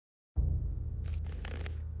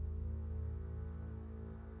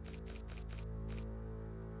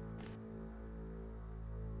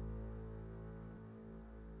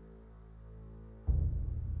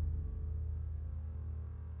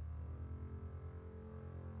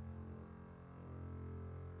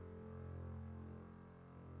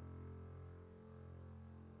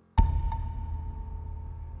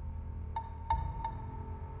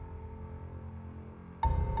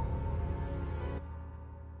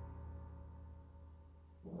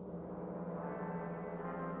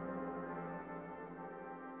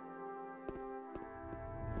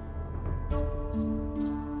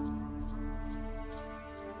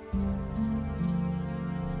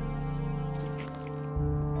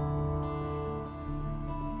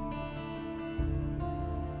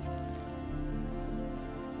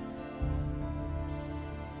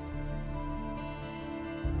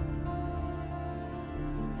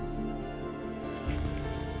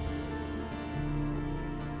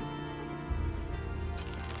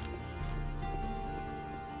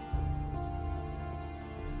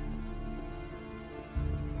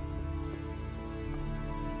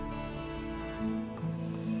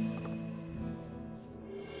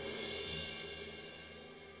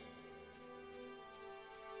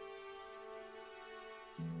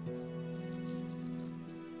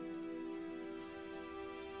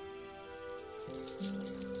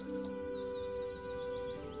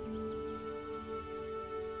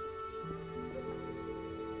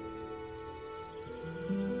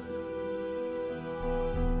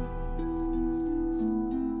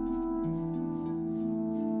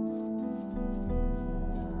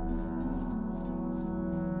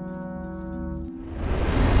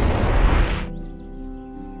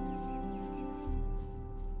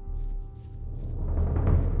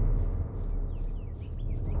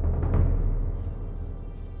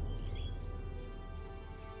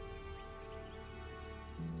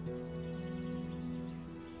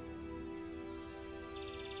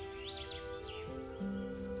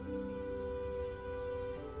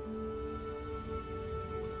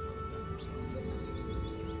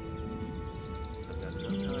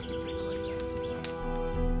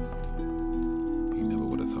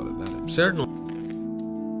Certainly.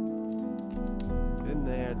 Been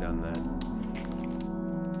there, done that.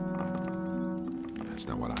 That's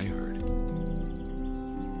not what I heard.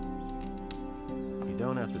 You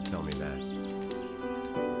don't have to tell me that.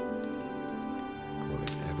 Will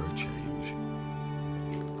it ever change?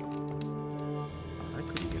 I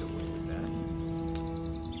couldn't get away with that.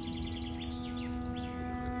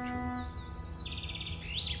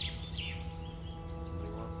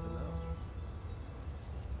 Nobody wants to know.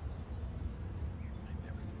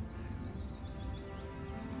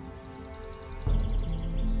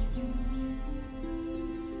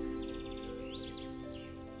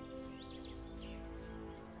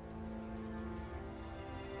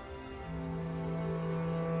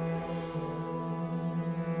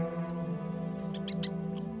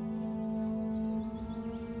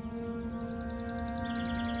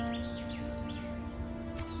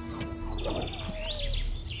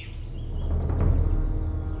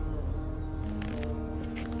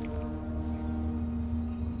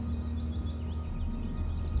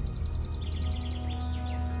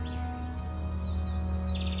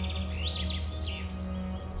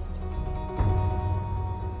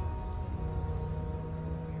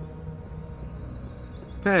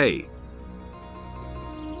 Hey!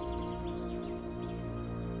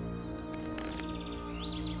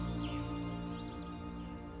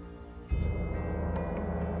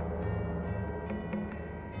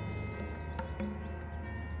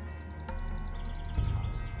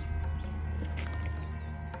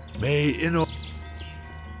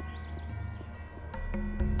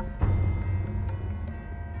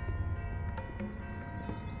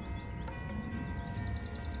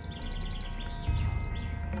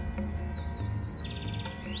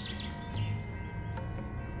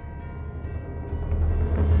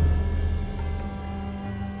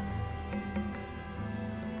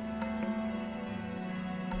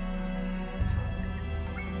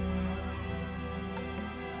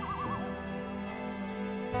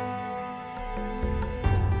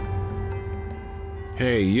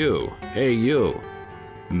 Hey, you. Hey, you.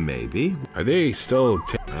 Maybe. Are they still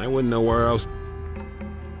I wouldn't know where else.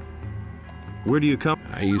 Where do you come?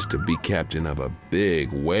 I used to be captain of a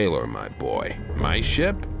big whaler, my boy. My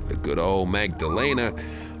ship, the good old Magdalena,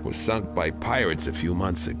 was sunk by pirates a few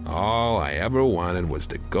months ago. All I ever wanted was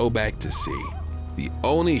to go back to sea. The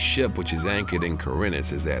only ship which is anchored in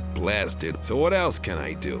Corinthus is that blasted. So what else can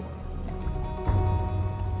I do?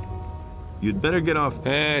 You'd better get off.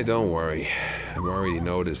 Don't worry. I've already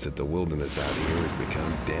noticed that the wilderness out here has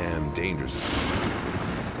become damn dangerous.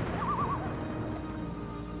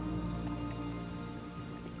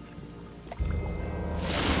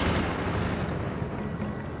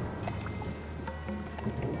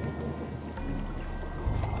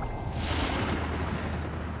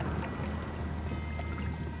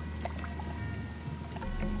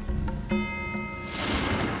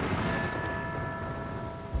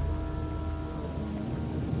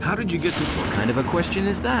 How did you get to... What kind of a question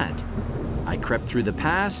is that? I crept through the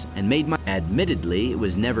pass and made my... Admittedly, it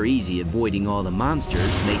was never easy avoiding all the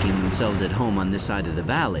monsters making themselves at home on this side of the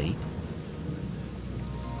valley.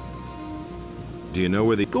 Do you know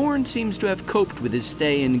where the... Gorn seems to have coped with his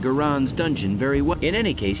stay in Garon's dungeon very well. In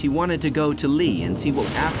any case, he wanted to go to Lee and see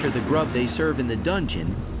what after the grub they serve in the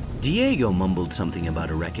dungeon. Diego mumbled something about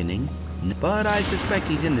a reckoning, but I suspect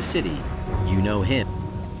he's in the city. You know him.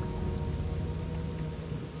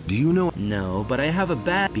 Do you know... No, but I have a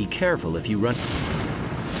bad... Be careful if you run...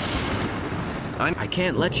 I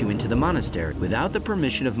can't let you into the monastery without the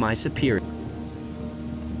permission of my superior.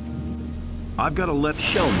 I've got to let...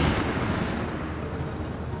 Show me.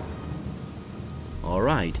 All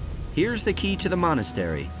right, here's the key to the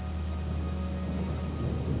monastery.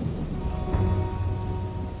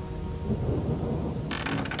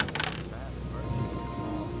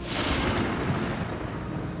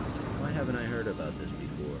 Why haven't I heard about this before?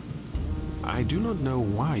 I do not know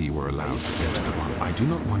why you were allowed to enter them. I do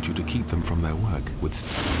not want you to keep them from their work. With...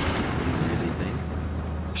 You really think?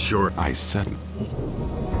 Sure, I said...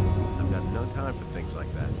 I've got no time for things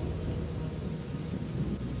like that.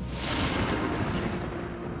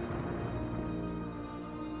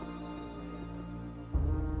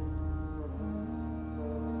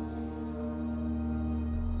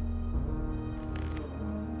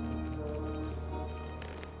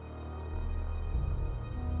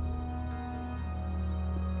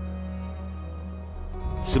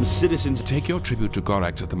 Some citizens... Take your tribute to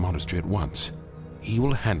Gorax at the monastery at once. He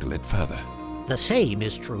will handle it further. The same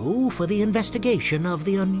is true for the investigation of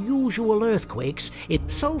the unusual earthquakes.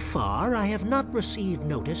 So far, I have not received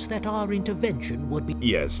notice that our intervention would be...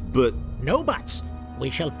 Yes, but... No buts. We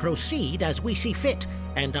shall proceed as we see fit,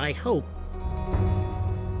 and I hope...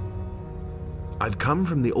 I've come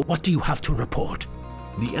from the... What do you have to report?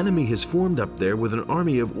 The enemy has formed up there with an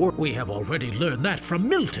army of We have already learned that from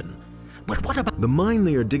Milton. But what about... The mine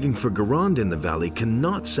they are digging for Garand in the valley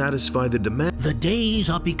cannot satisfy the demand. The days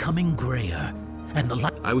are becoming grayer, and the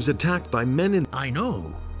light... I was attacked by men in... I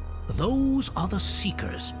know. Those are the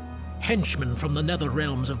Seekers, henchmen from the nether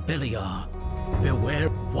realms of Beliar. Beware,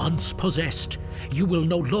 once possessed, you will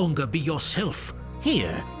no longer be yourself.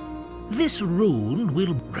 Here, this rune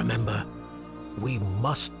will... Remember, we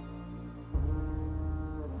must...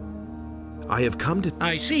 I have come to...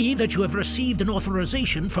 I see that you have received an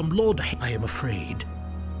authorization from Lord... I am afraid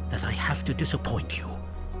that I have to disappoint you.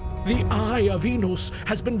 The Eye of Enos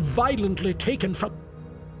has been violently taken from...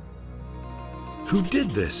 Who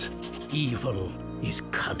did this? Evil is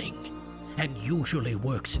cunning, and usually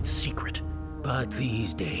works in secret. But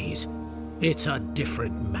these days, it's a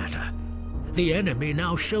different matter. The enemy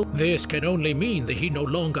now show... This can only mean that he no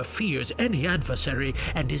longer fears any adversary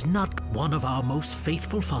and is not one of our most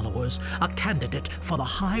faithful followers, a candidate for the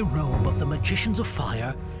high robe of the Magicians of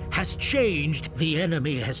Fire, has changed. The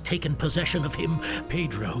enemy has taken possession of him.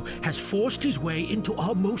 Pedro has forced his way into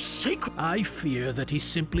our most sacred... I fear that he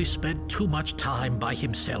simply spent too much time by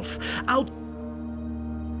himself, out...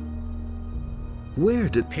 Where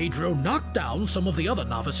did... Pedro knocked down some of the other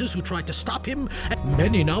novices who tried to stop him, and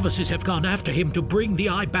many novices have gone after him to bring the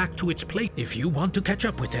eye back to its place. If you want to catch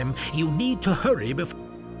up with them, you need to hurry before...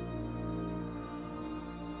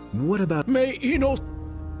 What about... May Enos...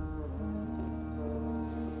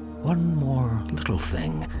 One more little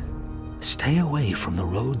thing. Stay away from the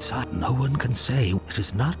roadside. No one can say it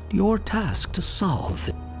is not your task to solve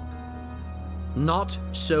the... Not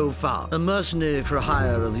so far. A mercenary for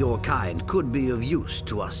hire of your kind could be of use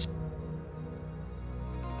to us.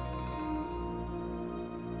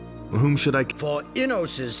 Whom should I... For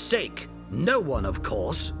Enos' sake. No one, of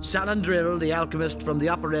course. Salandril, the alchemist from the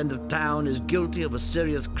upper end of town, is guilty of a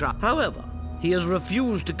serious crime. However, he has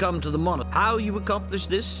refused to come to the Monastery. How you accomplish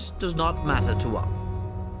this does not matter to us.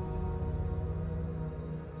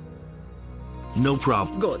 No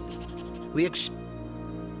problem. Good. We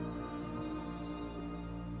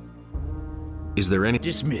Is there any...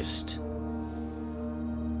 dismissed.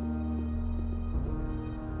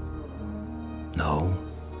 No.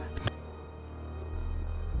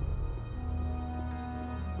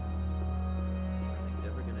 Nothing's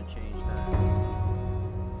ever gonna change that.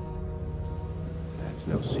 That's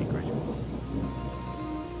no secret.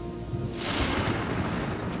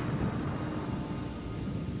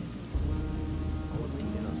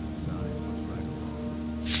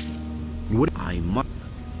 What... I must...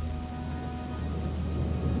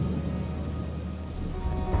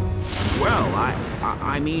 Well,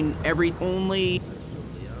 I mean, only...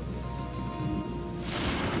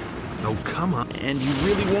 Oh, come on. And you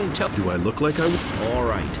really won't tell... Do I look like I... All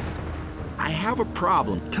right. I have a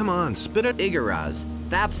problem. Come on, spit it. Igaraz,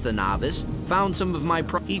 that's the novice, found some of my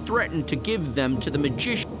He threatened to give them to the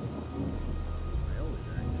magician.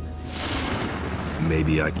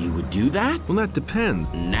 Maybe You would do that? Well, that depends.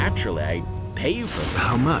 Naturally, I'd pay you for that.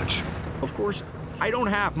 How much? Of course, I don't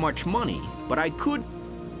have much money, but I could...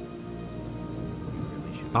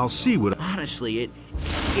 I'll see what... Honestly, it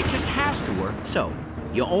just has to work. So,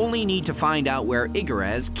 you only need to find out where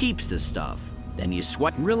Igaraz keeps the stuff. Then you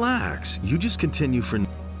swipe... Relax. You just continue for...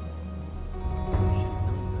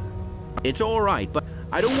 It's all right, but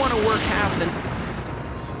I don't want to work half the...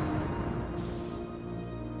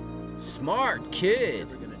 Smart kid.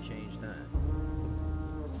 Never gonna change that.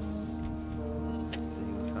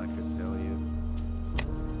 Things I could tell you.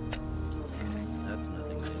 That's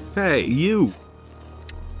nothing new. Hey, you!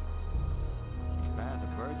 Path of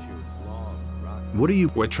virtue is long, rocky. What are you...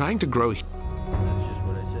 We're trying to grow. That's just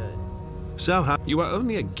what I said. So how... You are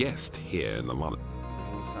only a guest here in the Monastery.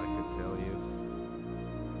 Things I could tell you.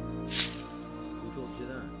 Who told you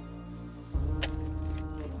that?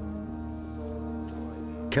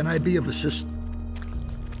 Can I be of assistance?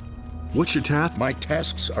 What's your task? My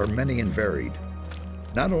tasks are many and varied.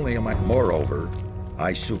 Not only am I... Moreover,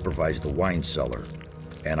 I supervise the wine cellar,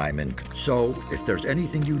 and I'm in... So, if there's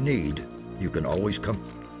anything you need, you can always come...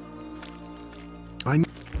 I'm...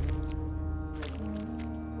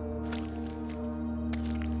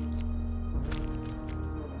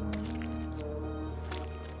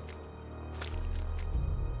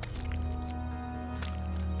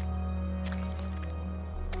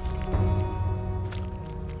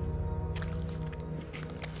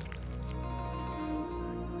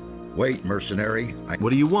 Wait, mercenary. What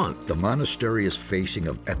do you want? The monastery is facing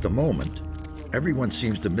a... At the moment, everyone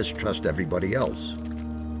seems to mistrust everybody else.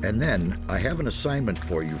 And then, I have an assignment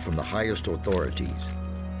for you from the highest authorities.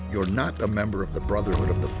 You're not a member of the Brotherhood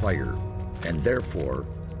of the Fire, and therefore,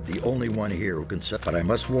 the only one here who can set. But I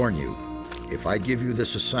must warn you, if I give you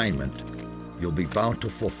this assignment, you'll be bound to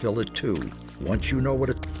fulfill it too, once you know what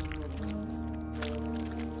it...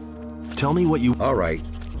 Tell me what you... All right,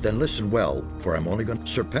 then listen well, for I'm only going...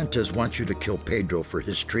 Serpentis wants you to kill Pedro for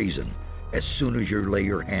his treason. As soon as you lay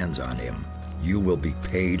your hands on him, you will be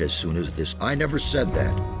paid as soon as this... I never said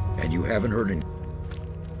that, and you haven't heard any...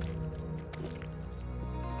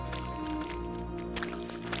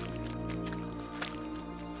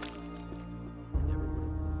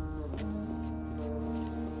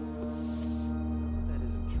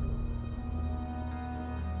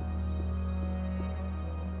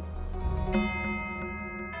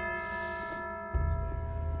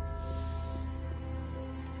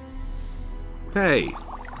 Hey,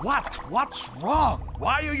 What? What's wrong?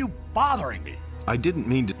 Why are you bothering me? I didn't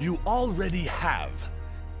mean to... You already have.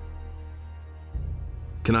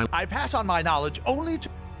 Can I... I pass on my knowledge only to...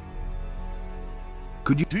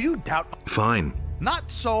 Could you... Do you doubt... Fine. Not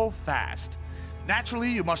so fast. Naturally,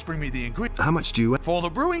 you must bring me the ingredients. How much do you... For the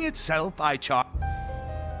brewing itself, I charge...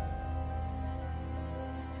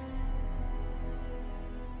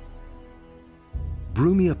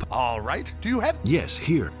 Brew me up... All right. Do you have... Yes,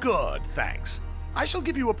 here. Good, thanks. I shall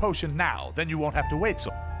give you a potion now, then you won't have to wait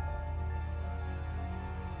so...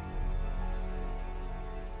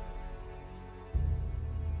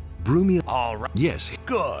 Brew me up... All right. Yes.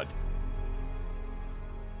 Good.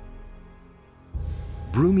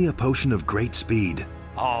 Brew me a potion of great speed.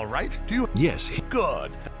 All right. Do you... Yes.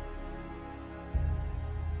 Good.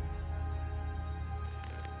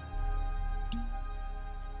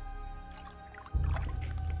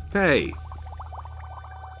 Hey.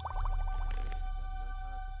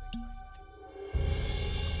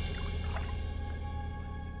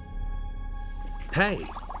 Hey,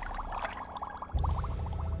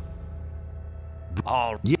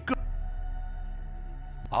 All Yeah. good.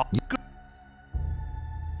 All good.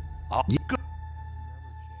 All Yeah. good.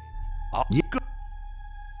 All Yeah. good.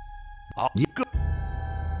 All Yeah. good.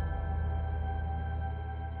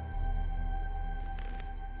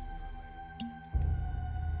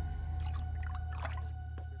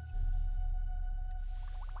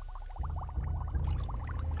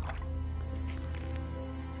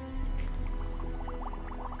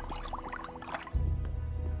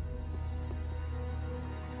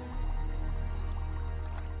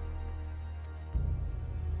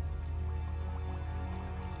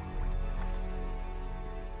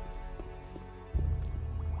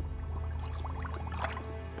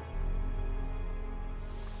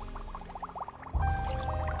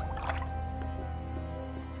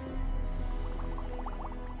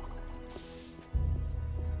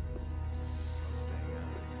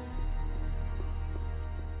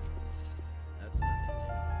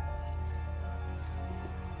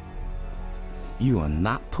 You are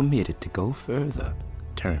not permitted to go further.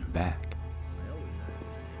 Turn back.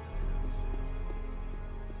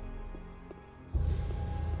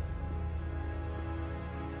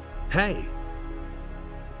 hey,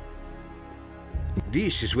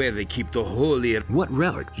 This is where they keep the holy... What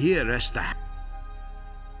relic? Here rests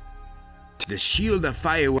the shield of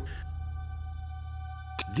fire.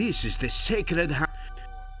 This is the sacred...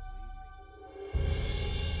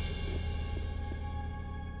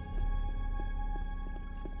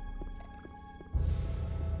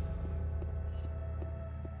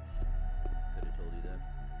 Could have told you that.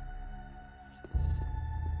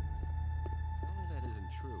 Tell me that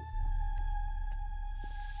isn't true.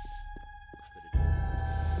 Could have told you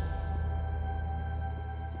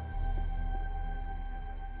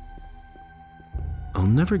that. I'll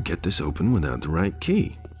never get this open without the right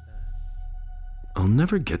key. I'll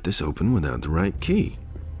never get this open without the right key.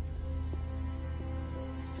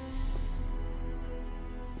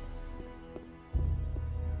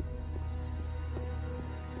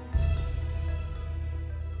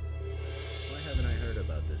 Why haven't I heard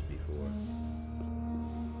about this before?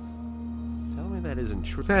 Tell me that isn't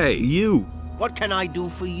true. Hey, you! What can I do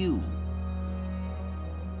for you?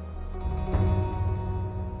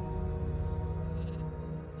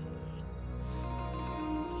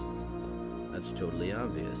 That's totally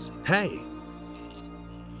obvious. hey.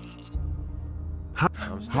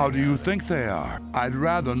 How do you think they are? I'd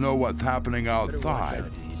rather know what's happening Better watch outside.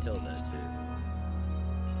 out who you tell that to.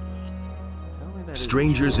 Tell me that isn't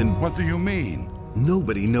Strangers true. and... What do you mean?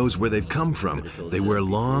 Nobody knows where they've come from. They wear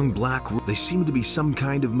long black... They seem to be some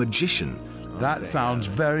kind of magician. That sounds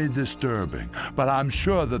very disturbing, but I'm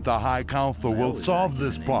sure that the High Council will solve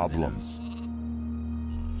this problem.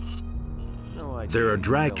 No There are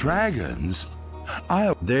Dragons?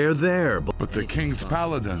 They're there, But the king's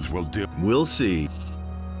paladins will do. We'll see.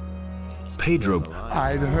 Pedro.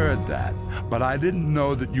 I'd heard that, but I didn't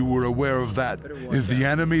know that you were aware of that. Is the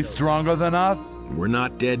enemy stronger than us? We're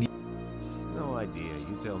not dead. No idea.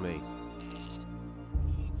 You tell me.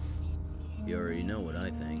 You already know what I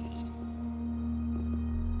think.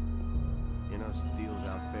 Enos deals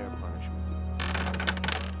out fair punishment.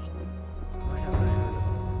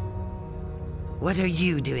 What are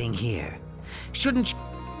you doing here? Shouldn't you...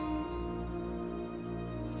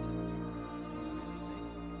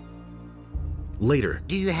 Later.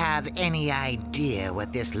 Do you have any idea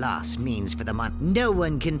what this loss means for the month? No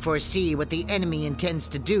one can foresee what the enemy intends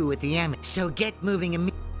to do with the enemy, so get moving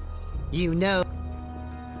immediately. You know...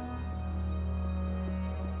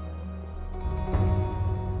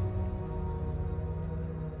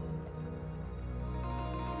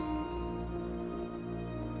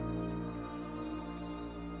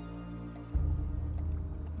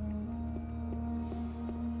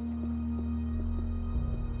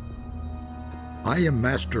 I am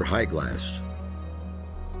Master Highglass.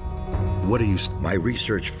 What are you... My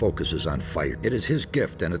research focuses on fire. It is his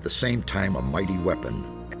gift and at the same time a mighty weapon.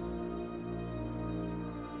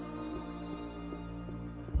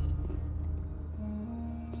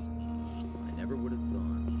 I never would have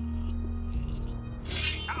thought.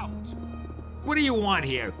 Out! What do you want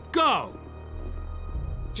here? Go!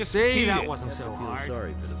 Just say that wasn't so I feel hard.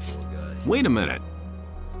 sorry for the poor guy. Wait a minute.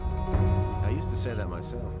 I used to say that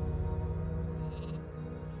myself.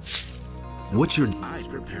 What's your... I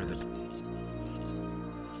prepare the...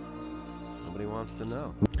 Nobody wants to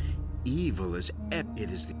know. Evil is it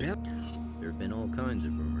is the best. There have been all kinds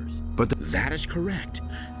of rumors. But That is correct.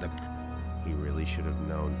 He really should have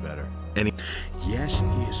known better. Yes,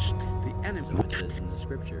 he is the enemy. So it says in the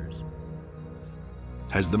scriptures.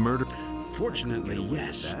 Has the murder... Fortunately,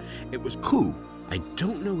 yes. It was... Who? I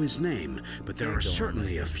don't know his name, but there are Go on,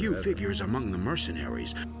 certainly I a think few forever. figures among the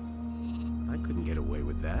mercenaries. I couldn't get away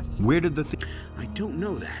with that. Where did the... I don't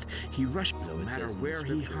know that. He rushed So no it matter says in the where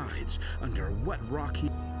he scriptures. hides, under what rock he...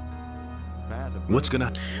 Path of What's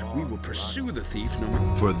gonna... We will pursue the thief no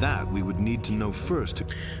matter... For that, we would need to know first.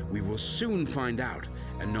 We will soon find out.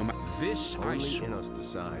 And no matter... This I Only swear... Enos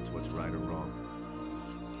decides what's right or wrong.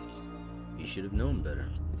 You should have known better.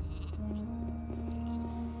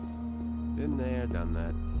 Been there, done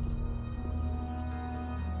that.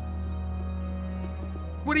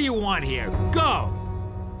 What do you want here? Go!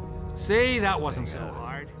 See, that wasn't so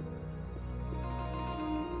hard.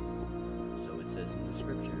 So it says in the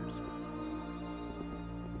scriptures.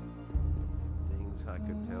 Things I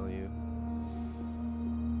could tell you.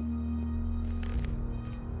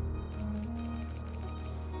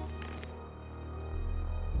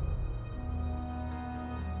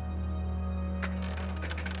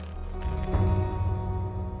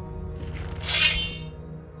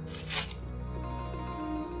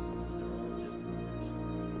 Those are all just rumors.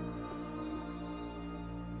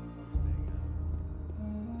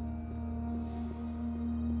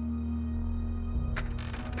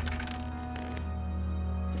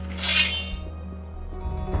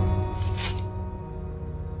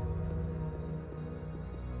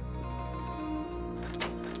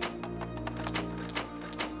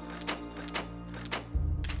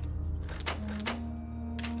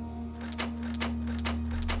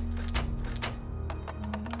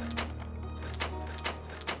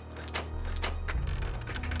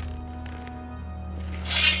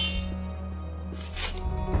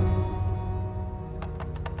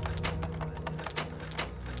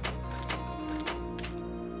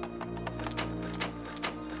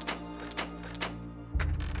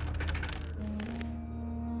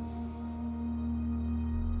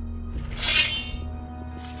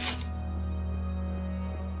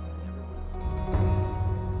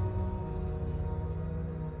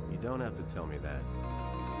 You don't have to tell me that.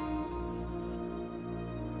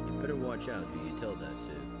 You better watch out who you tell that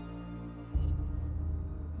to.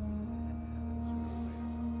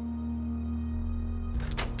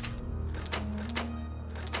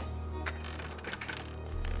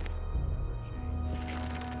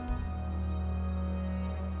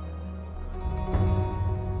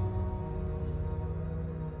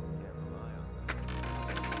 Can't rely on that.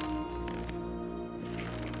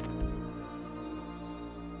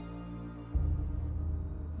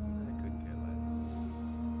 I couldn't care less.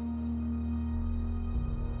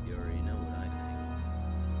 You already know what I think.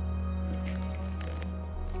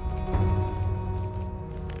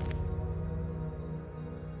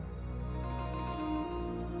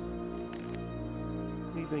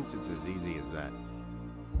 He thinks it's as easy as that.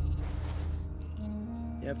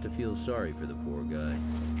 You have to feel sorry for the poor guy.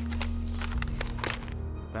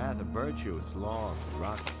 Path of virtue is long,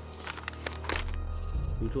 rocky.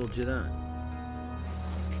 Who told you that?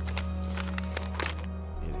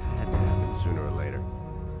 It had to happen sooner or later.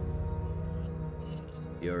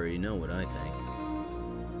 You already know what I think.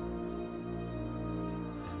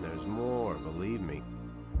 And there's more, believe me.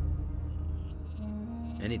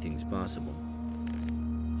 Anything's possible.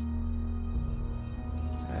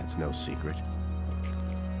 That's no secret.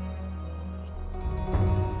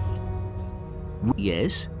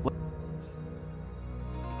 Yes? What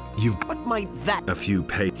might that... A few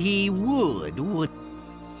pay... He would.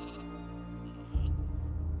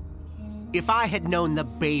 If I had known the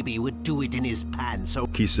baby would do it in his pants, so...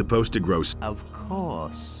 He's supposed to grow... Of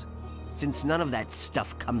course. Since none of that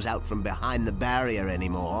stuff comes out from behind the barrier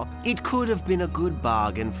anymore, it could have been a good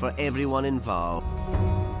bargain for everyone involved.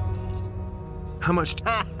 How much...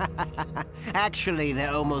 Actually,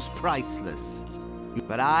 they're almost priceless.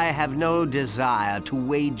 But I have no desire to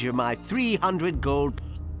wager my 300 gold...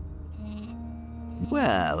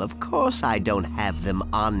 Well, of course I don't have them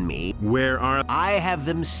on me. Where are... I have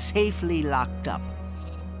them safely locked up.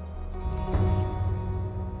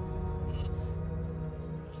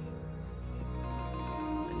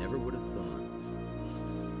 I never would have thought.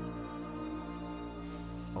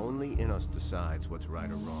 Only Innos decides what's right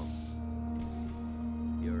or wrong.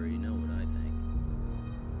 You already know what I think.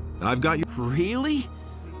 I've got you... Really?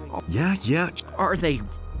 Yeah. Are they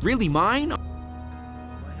really mine? Why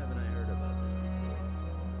haven't I heard about this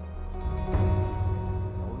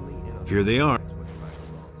before? Here they are.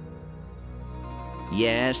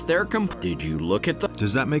 Yes, they're Did you look at them?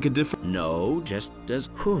 Does that make a difference? No, just does...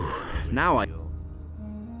 Whew. Now I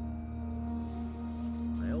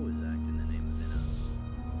always act in the name of Innos.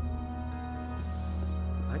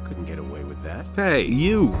 I couldn't get away with that. Hey,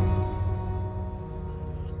 you!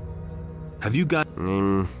 Have you got...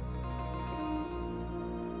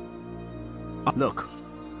 Look,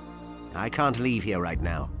 I can't leave here right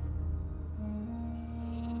now.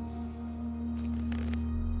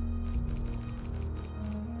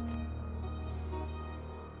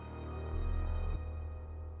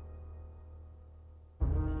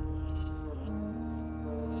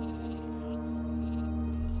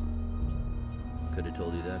 Could have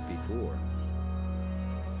told you that before.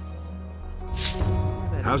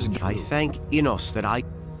 How's it... I thank Innos that I...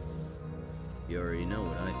 You already know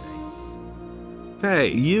what I think. Hey,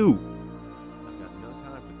 you! I've got no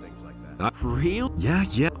time for things like that. Real?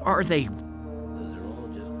 Yeah. Are they... Those are all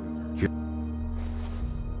just rumors. Here.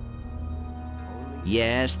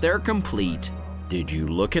 Yes, they're complete. Did you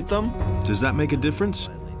look at them? Does that make a difference?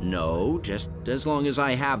 No, just as long as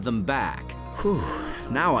I have them back. Whew.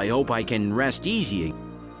 Now I hope I can rest easy.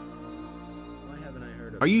 Why haven't I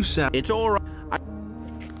heard of... Are you sad? It's all right. You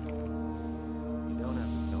don't have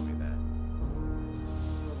to tell me that.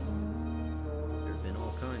 There's been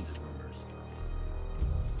all kinds of rumors.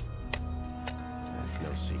 That's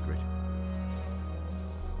no secret.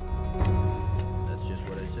 That's just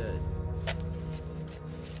what I said.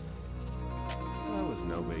 That was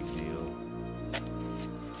no big deal.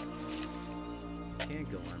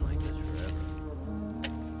 Can't go on like this forever.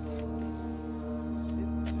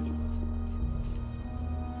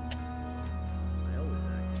 I always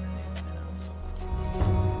act in the name of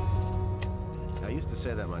Innos. I used to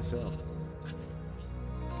say that myself.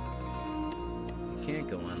 You can't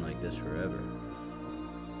go on like this forever.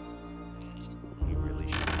 He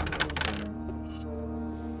really should know better.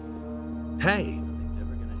 Hey! Nothing's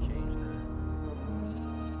ever gonna change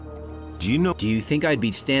that. Do you know... Do you think I'd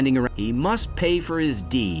be standing around? He must pay for his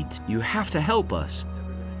deeds. You have to help us.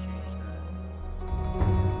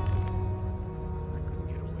 I couldn't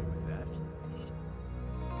get away with that.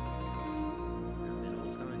 There have been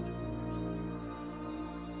all kinds of rumors.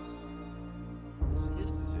 It's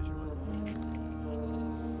his decision.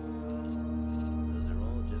 Those are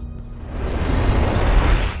all just rumors.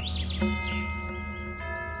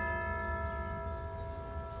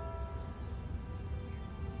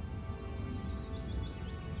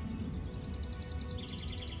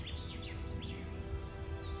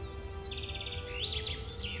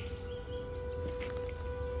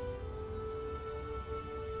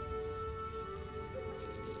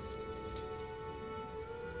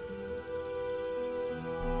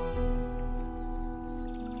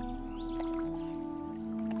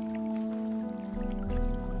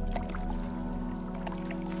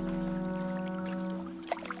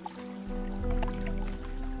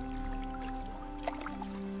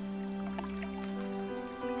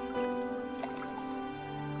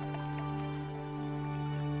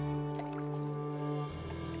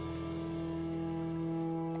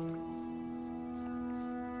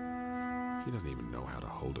 He doesn't even know how to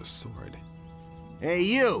hold a sword. Hey,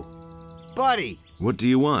 you! Buddy! What do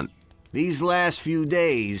you want? These last few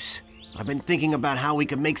days, I've been thinking about how we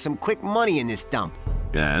could make some quick money in this dump.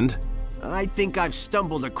 And? I think I've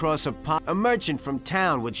stumbled across a merchant from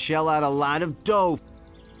town would shell out a lot of dough.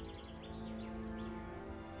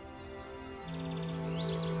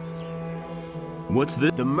 What's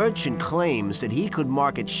this? The merchant claims that he could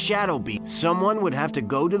market shadow beasts. Someone would have to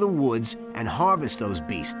go to the woods and harvest those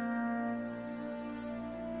beasts.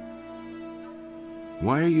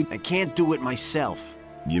 Why are you... I can't do it myself.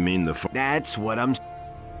 You mean the... That's what I'm...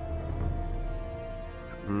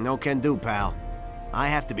 No can do, pal. I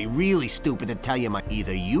have to be really stupid to tell you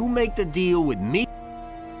either you make the deal with me...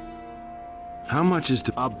 How much is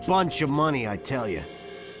to... A bunch of money, I tell you.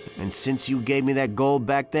 And since you gave me that gold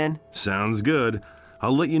back then... Sounds good.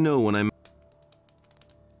 I'll let you know when I'm...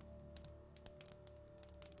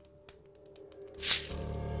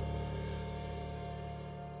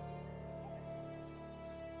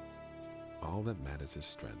 All that matters is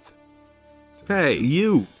strength. So hey,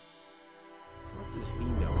 you! What does he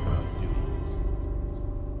know about duty?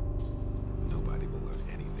 Nobody will learn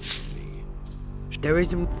anything from me. There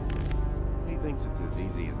isn't... He thinks it's as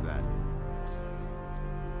easy as that.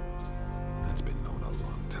 That's been known a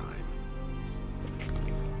long time.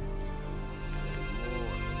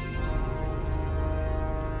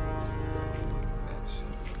 That's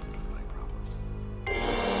not my problem.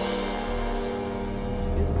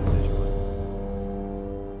 His decision.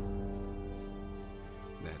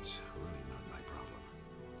 That's really not my problem.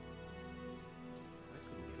 I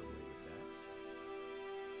couldn't get away with that.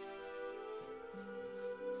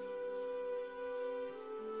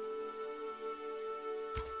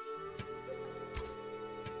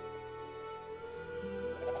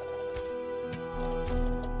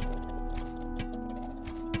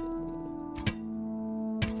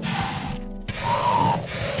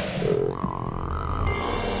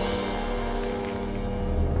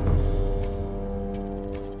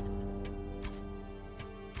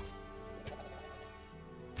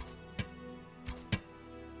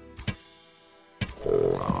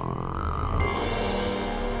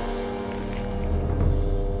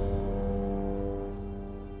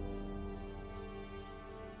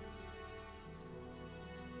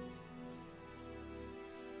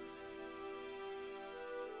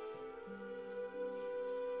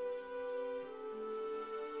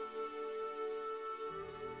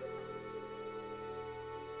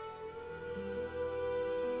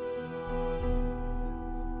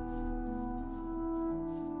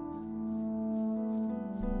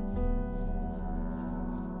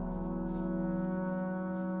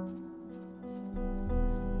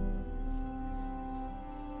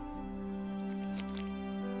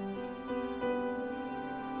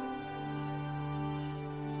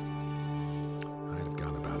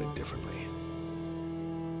 Differently.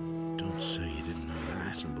 Don't say you didn't know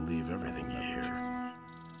that and believe everything you hear.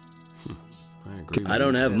 I agree. I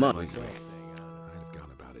don't have much. I'd have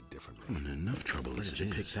gone about it differently. I'm in enough trouble as to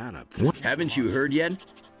pick that up. What? Haven't you heard yet?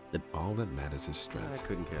 All that matters is strength. I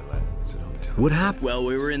couldn't care less. So don't tell What me. happened? Well,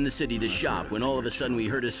 we were in the city to shop when all of a sudden we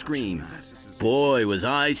heard a scream. Boy, was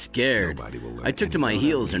I scared. I took to my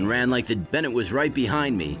heels and ran like the... Bennet was right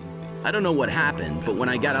behind me. I don't know what happened, but when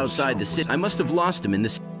I got outside the city, I must have lost him in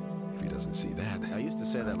the... If he doesn't see that. I used to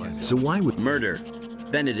say that myself. So why would... Murder.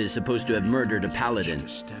 Bennet is supposed to have murdered a paladin.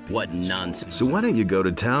 What nonsense. So why don't you go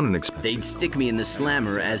to town and explain... They'd stick me in the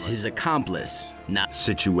slammer as his accomplice. Not...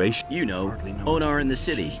 Situation? You know, NOTR in the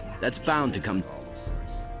city. That's bound to come...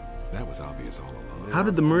 That was obvious all along. How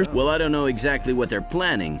did the merc... Well, I don't know exactly what they're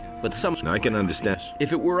planning, but some... I can understand.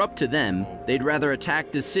 If it were up to them, they'd rather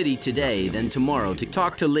attack the city today than tomorrow to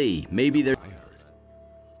talk to Lee. Maybe they're...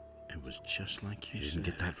 It was just like you didn't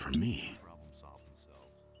get that from me.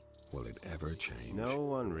 Will it ever change? No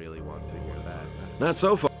one really wants to hear that. Not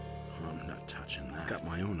so far. I'm not touching that. Got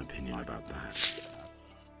my own opinion about that.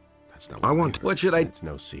 That's not I want... What should I... It's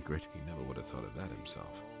no secret. He never would have thought of that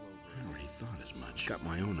himself. I already thought as much. Got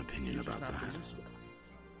my own opinion about that.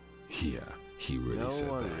 Yeah, he really said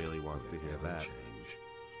No that. one really wants to hear that. Change.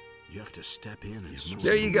 You have to step in and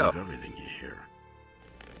There you go. Everything you hear.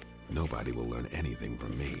 Nobody will learn anything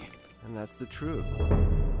from me. And that's the truth.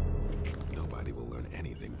 Nobody will learn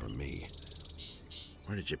anything from me.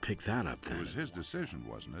 Where did you pick that up then? It was his decision,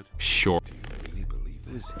 wasn't it? Sure. Do you really believe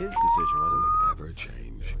It this? was his decision, Will wasn't it ever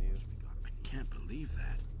change? I can't believe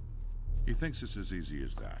that. He thinks it's as easy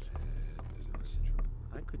as that. Business.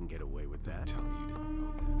 it? I couldn't get away with that. Tell me you didn't know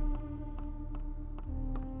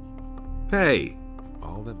Hey! that.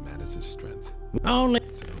 All that matters is strength. Only...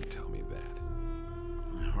 So don't tell me that.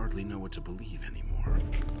 I hardly know what to believe anymore.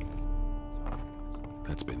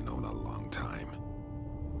 That's been known a long time.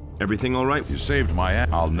 Everything all right? You saved my ass.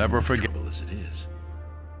 I'll never forget. As it is.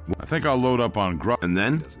 I think I'll load up on grub. And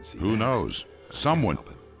then? Who knows? Someone.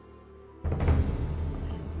 You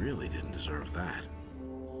really didn't deserve that.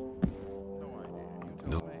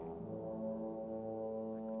 No.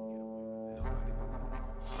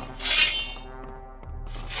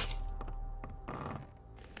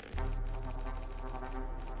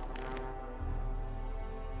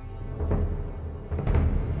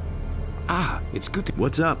 Ah, it's good to—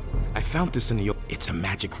 What's up? I found this in the— It's a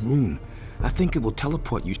magic rune. I think it will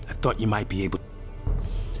teleport you. I thought you might be able—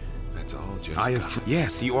 That's all just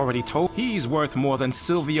Yes, he already told— He's worth more than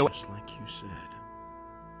Silvio— Just like you said.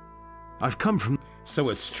 I've come from— So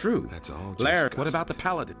it's true. That's all just Larry, what about the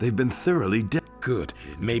paladin? They've been thoroughly dead. Good.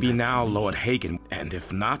 Maybe now Lord Hagen. And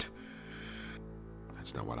if not—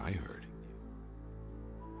 That's not what I heard.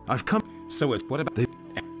 I've come— So it's— What about—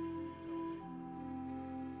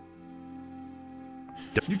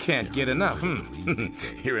 You can't get enough,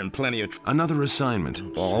 You're in plenty of— Another assignment.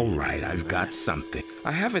 All right, I've got something.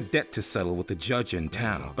 I have a debt to settle with the judge in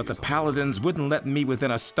town, but the paladins wouldn't let me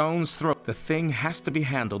within a stone's throw. The thing has to be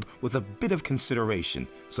handled with a bit of consideration,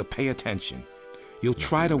 so pay attention. You'll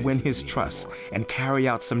try to win his trust and carry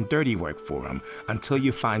out some dirty work for him until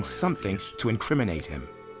you find something to incriminate him.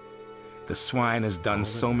 The swine has done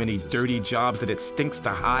so many dirty jobs that it stinks to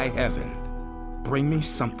high heaven. Bring me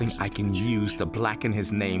something I can use to blacken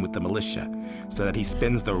his name with the militia, so that he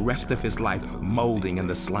spends the rest of his life molding in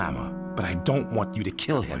the slammer. But I don't want you to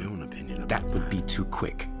kill him. That would be too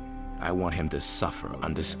quick. I want him to suffer.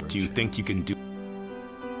 Do you think you can do?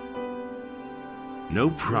 No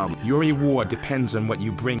problem. Your reward depends on what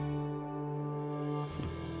you bring. I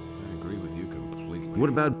agree with you completely. What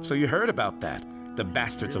about— So you heard about that? The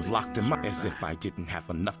bastards have locked him up, as if I didn't have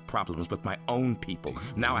enough problems with my own people.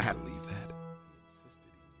 Now I have— Believe that.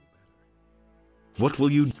 What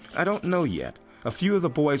will you— I don't know yet. A few of the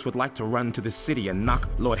boys would like to run to the city and knock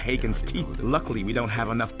Lord Hagen's teeth. Luckily, we don't have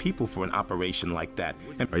enough people for an operation like that.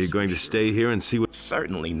 And Are you going to stay here and see what—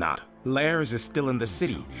 Certainly not. Lairs is still in the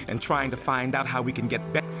city and trying to find out how we can get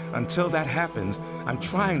back. Until that happens, I'm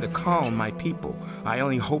trying to calm my people. I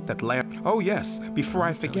only hope that Lair— Oh yes, before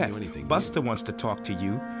I forget, Buster wants to talk to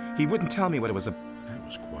you. He wouldn't tell me what it was about. That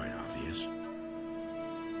was quite obvious.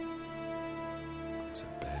 It's a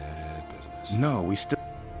bad business. No, we still—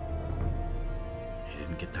 You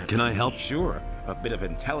didn't get that. Can I help? Sure. A bit of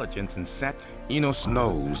intelligence and set. Enos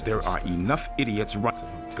knows there are enough idiots run.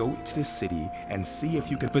 Go to the city and see if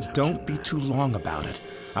you can— But don't be too long about it.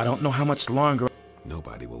 I don't know how much longer—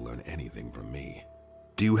 Nobody will learn anything from me.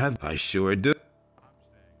 Do you have— I sure do.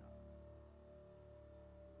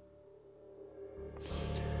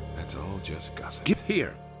 That's all just gossip. Get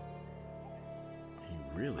here. You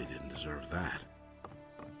really didn't deserve that.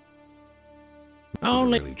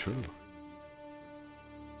 Only really true.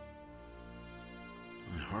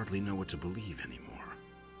 I hardly know what to believe anymore.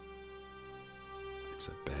 It's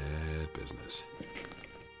a bad business.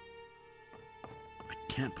 I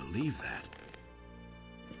can't believe that.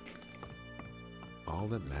 All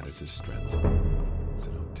that matters is strength.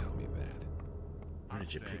 So don't tell me that. Where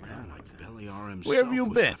did you pick that like Beliar himself? Where have you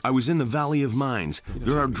been? I was in the Valley of Mines.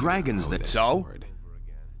 There are dragons there. So?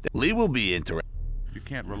 Lee will be interested. You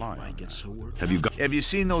can't rely on Get so worked Have you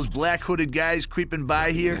seen those black-hooded guys creeping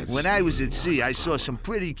by here? When I was at sea, I saw some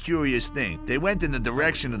pretty curious things. They went in the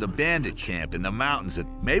direction of the bandit camp in the mountains.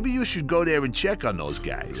 Maybe you should go there and check on those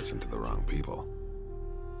guys. Listen to the wrong people.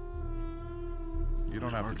 You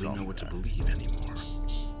don't have to know what to believe anymore.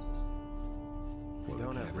 You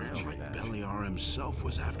don't have to Like Beliar himself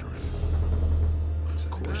was after him. Of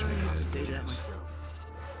course we got to say that myself.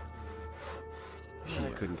 I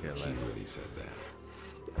couldn't care less. He really said that.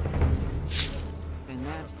 And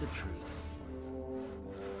that's the truth.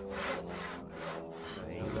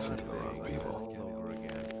 Listen to the wrong people.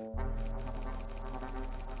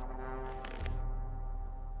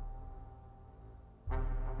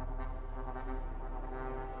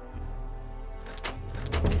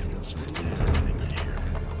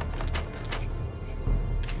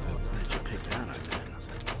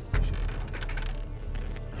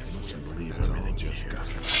 That's all just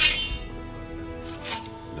gossip.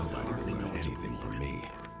 Nobody will learn anything from me.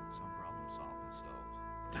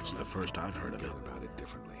 That's the first I've heard of it. About it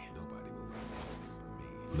differently. Nobody will learn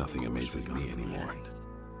anything from me. Nothing amazes me anymore.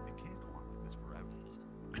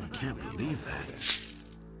 I can't believe that.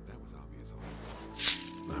 That was obvious.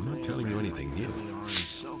 I'm not telling you anything new. Beliar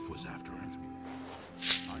himself was after him.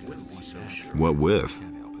 I wouldn't be so sure. What with?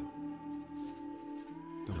 Can't help it.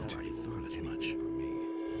 Don't tell Nobody thought as much.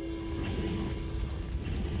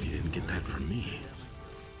 You didn't get that from me.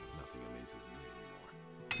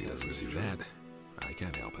 doesn't see that. I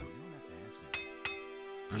can't help him.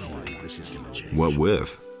 I don't think this is gonna change. What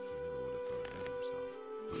with?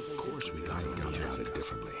 Of course we gotta Think about it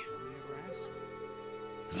differently.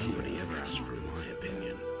 Nobody ever asked for my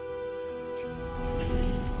opinion.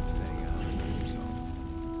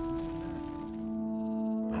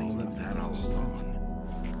 I'll leave that all alone.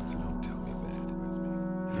 So don't tell me that.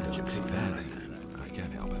 If he doesn't see that, I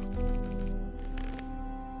can't help him.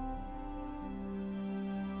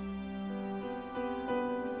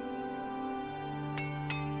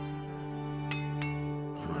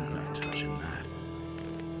 I'm not touching that.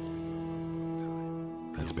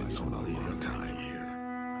 That's been going on a long time.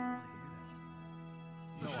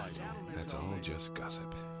 That's all just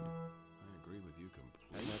gossip. I agree with you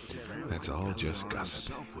completely. That's all just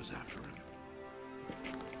gossip. Was after him.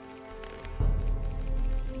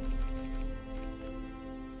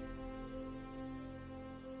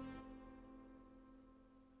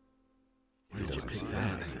 If he doesn't see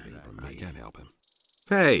that, I can't help him.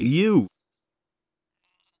 Hey, you!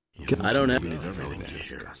 I don't have... Everything you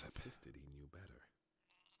hear. Gossip.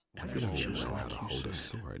 And You there's know just well how to like you hold a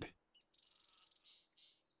said. sword.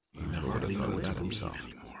 You never never would've know thought what that to believe himself.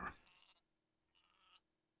 anymore.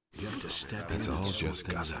 You have to step in That's and all sort just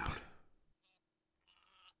things gossip. out.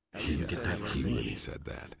 You didn't get that from He when he me. said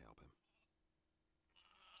that.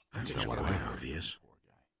 That's not what quite I heard. obvious.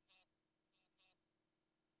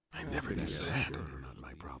 I never knew that. Not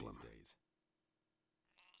my problem.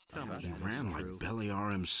 He ran like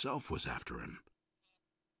Beliar himself was after him.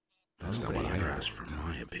 That's not Nobody what I ever heard. asked for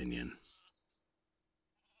my opinion.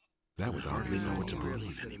 That was I hardly obvious know all what to along.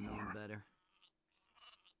 believe anymore.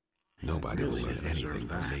 Nobody will Really learn didn't anything deserve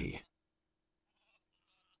from that. me.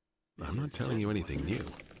 I'm not telling you anything new.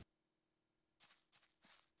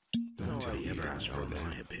 Don't tell Nobody me ever that. asked Oh, for then.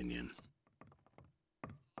 my opinion.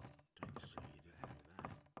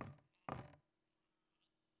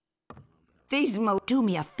 Do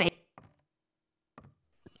me a favor.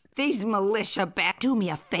 These militia do me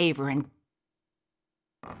a favor and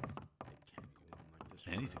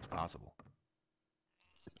Anything's possible.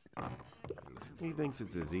 He thinks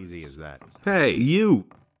it's as easy as that. Hey, you!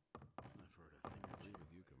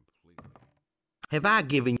 Have I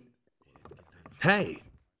given... Hey!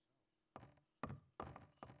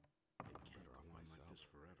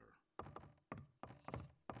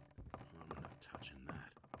 I'm not touching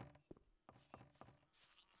that.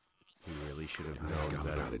 He really should have I known got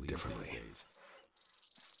better. about it differently.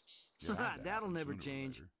 That'll never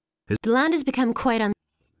change. The land has become quite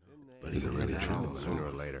But is it really true? Sooner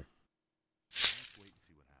or later.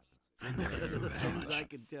 I never knew that much. I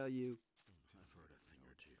can tell you.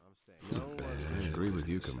 I agree with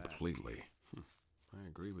you completely. I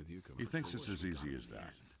agree with you completely. He thinks it's as easy as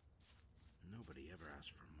that. Nobody ever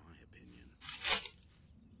asked for my opinion.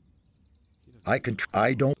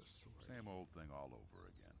 I don't. Same old thing all over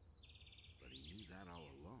again. But he knew that all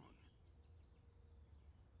along.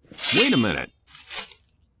 Wait a minute!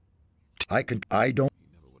 I don't. He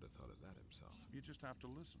never would have thought of that himself. You just have to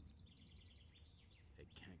listen. It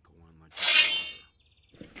can't go on like this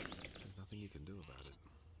forever. There's nothing you can do about it.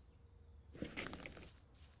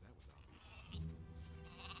 That was obvious.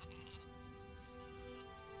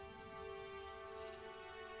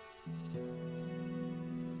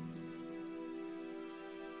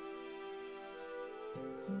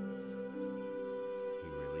 He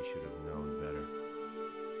really should have known better.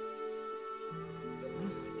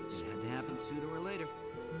 It had to happen sooner or later.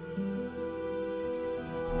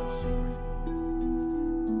 That's no secret.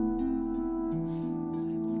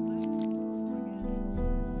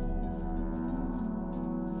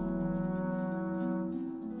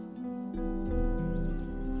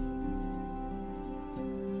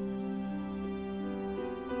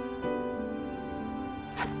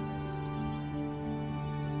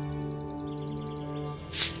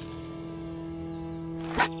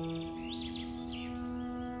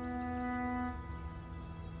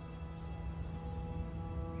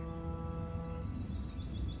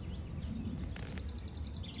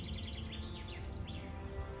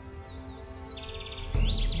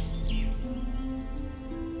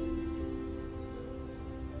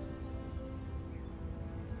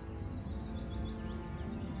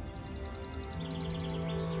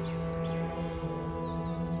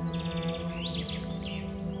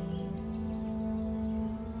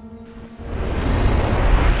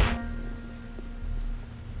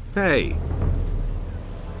 Hey!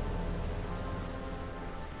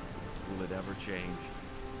 Will it ever change?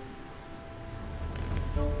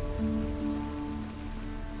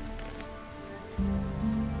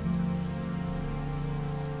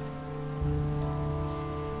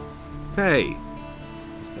 Hey!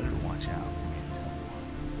 Better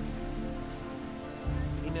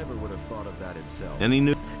thought of that himself. Any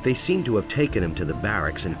new? They seem to have taken him to the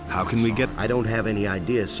barracks, and how can we get? I don't have any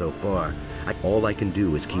ideas so far. All I can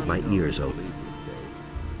do is keep my ears open.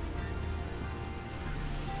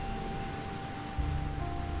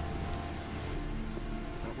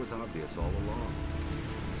 That was obvious all along.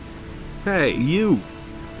 Hey, you!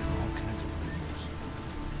 All kinds of rumors.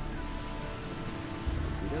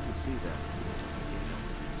 He doesn't see that.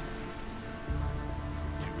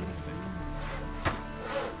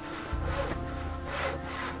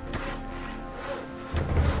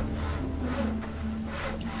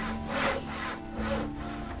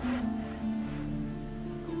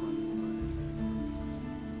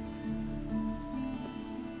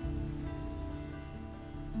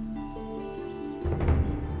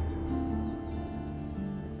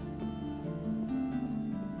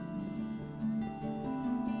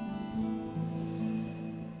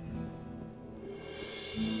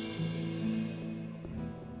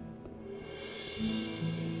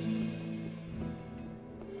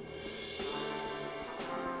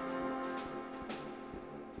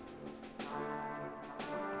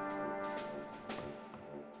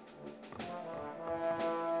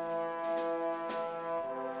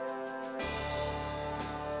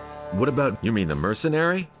 What about, you mean the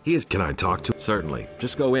mercenary? He is, can I talk to? Certainly,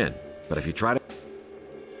 just go in. But if you try to...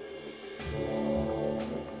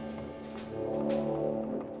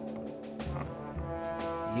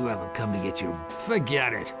 You haven't come to get your...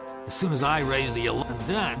 Forget it. As soon as I raise the alarm,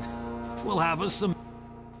 done, we'll have us some...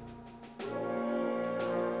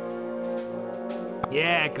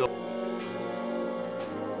 Yeah, go...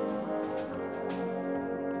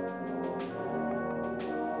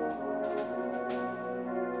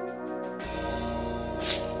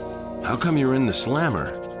 How come you're in the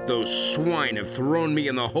slammer? Those swine have thrown me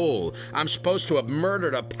in the hole. I'm supposed to have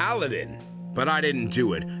murdered a paladin. But I didn't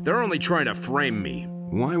do it. They're only trying to frame me.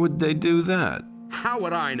 Why would they do that? How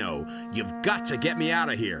would I know? You've got to get me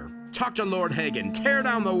out of here. Talk to Lord Hagen. Tear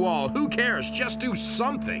down the wall. Who cares? Just do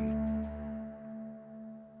something.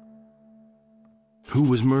 Who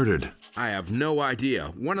was murdered? I have no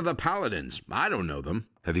idea. One of the paladins. I don't know them.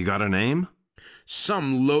 Have you got a name?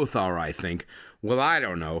 Some Lothar, I think. Well, I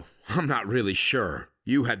don't know. I'm not really sure.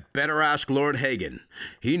 You had better ask Lord Hagen.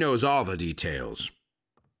 He knows all the details.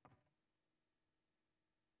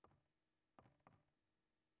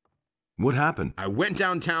 What happened? I went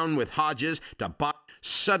downtown with Hodges to buy...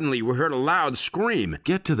 Suddenly, we heard a loud scream.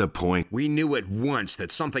 Get to the point. We knew at once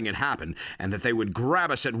that something had happened, and that they would grab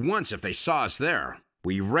us at once if they saw us there.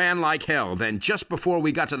 We ran like hell, then just before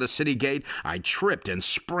we got to the city gate, I tripped and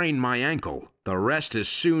sprained my ankle. The rest is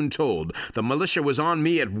soon told. The militia was on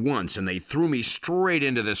me at once, and they threw me straight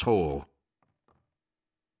into this hole.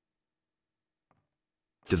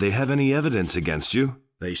 Do they have any evidence against you?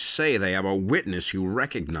 They say they have a witness who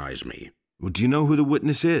recognized me. Well, do you know who the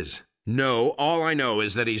witness is? No, all I know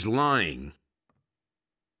is that he's lying.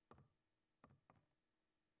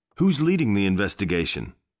 Who's leading the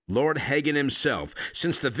investigation? Lord Hagen himself.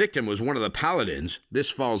 Since the victim was one of the paladins, this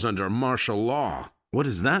falls under martial law. What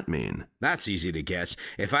does that mean? That's easy to guess.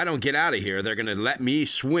 If I don't get out of here, they're going to let me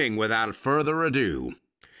swing without further ado.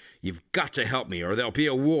 You've got to help me, or there'll be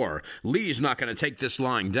a war. Lee's not going to take this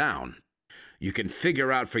lying down. You can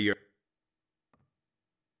figure out for your...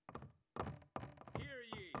 Hear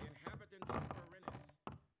ye, inhabitants of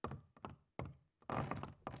Piranha.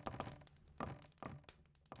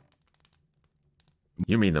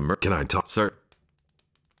 You mean the Can I talk, sir?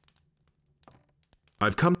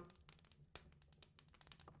 I've come...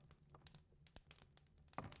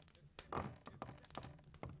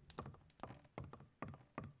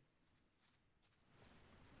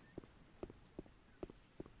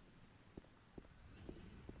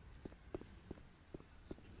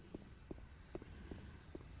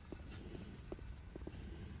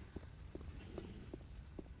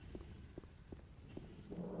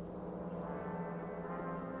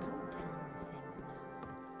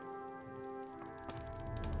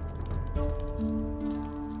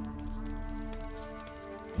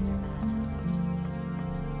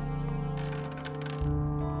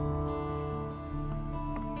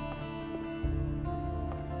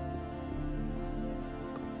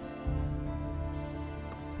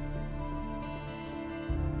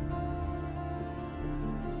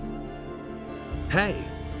 Hey!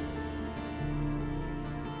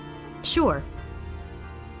 Sure.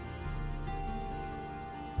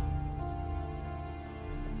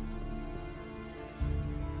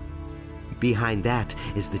 Behind that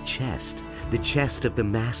is the chest of the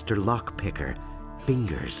master lockpicker.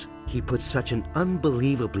 Fingers. He put such an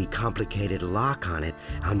unbelievably complicated lock on it.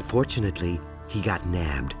 Unfortunately, He got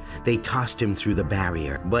nabbed. They tossed him through the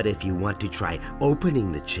barrier. But if you want to try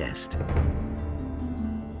opening the chest...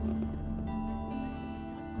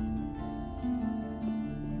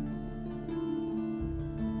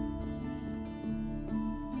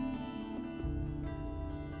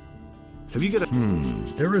 Have you got a...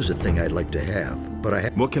 There is a thing I'd like to have, but I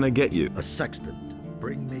have... What can I get you? A sextant.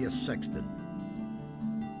 Bring me a sextant.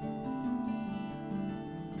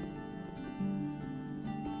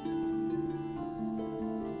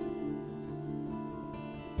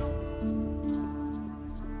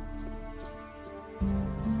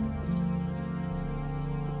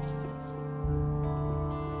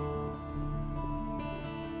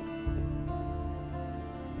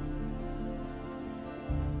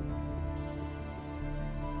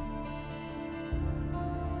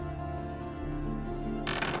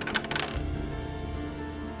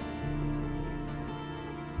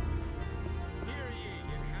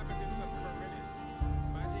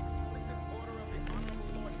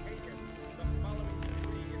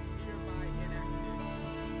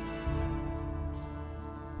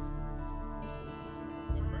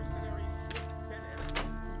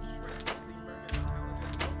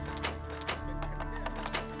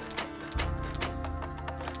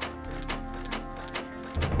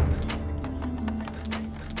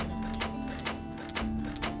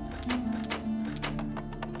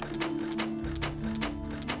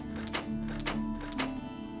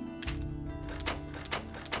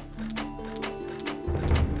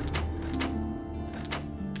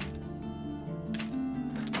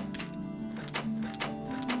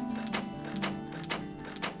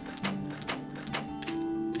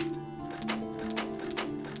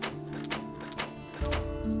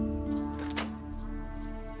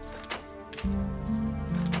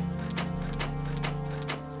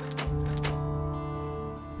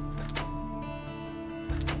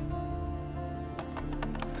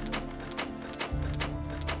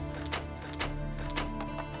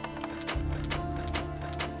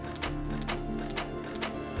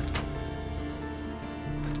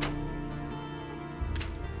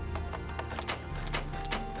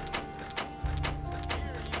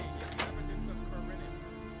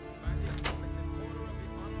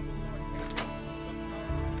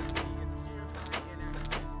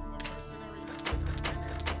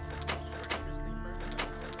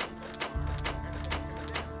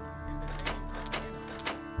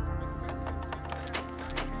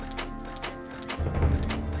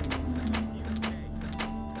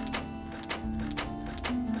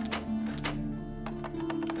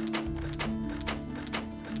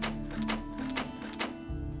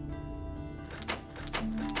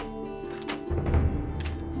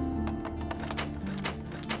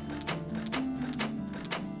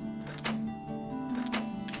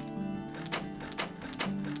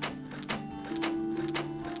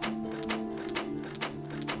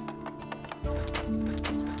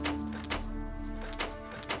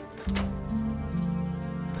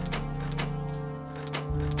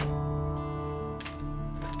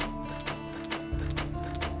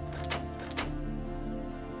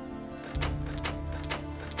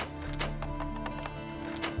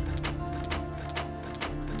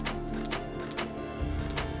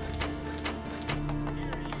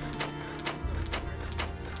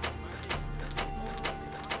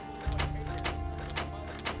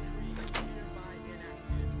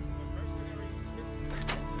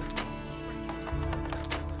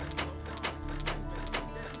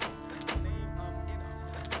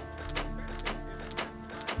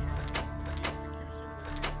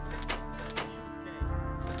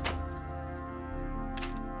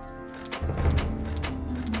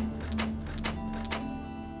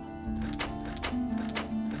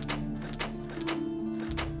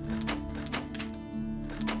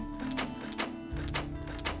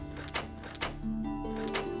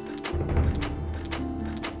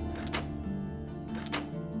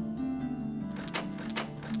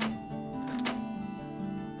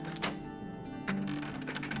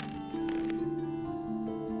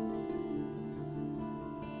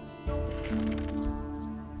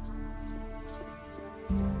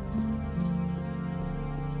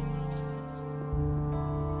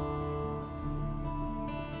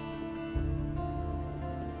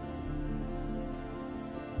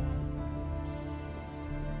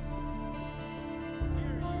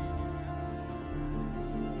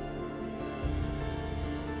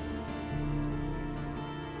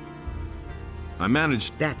 I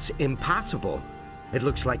managed... That's impossible. It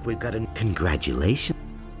looks like we've got a... Congratulations.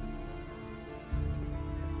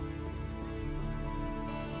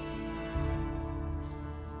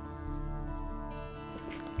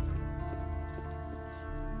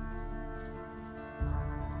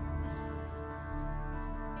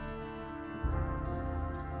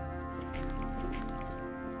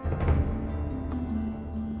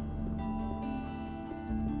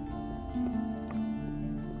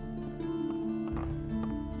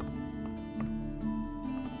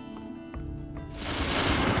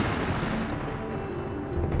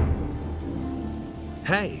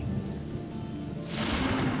 Hey.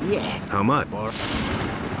 Yeah. How much?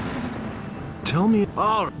 Tell me.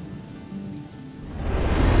 All.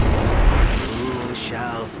 Who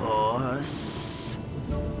shall force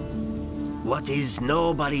what is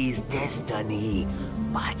nobody's destiny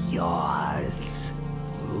but yours?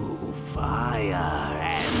 Through fire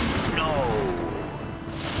and snow,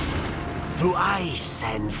 through ice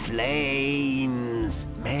and flames,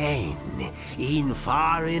 men in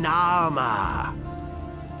foreign armor,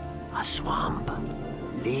 a swamp,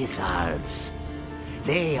 lizards,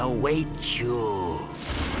 they await you.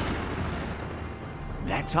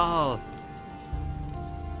 That's all.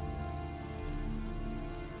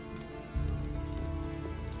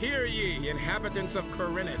 Hear ye, inhabitants of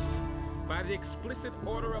Corinus. By the explicit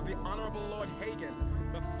order of the Honorable Lord Hagen,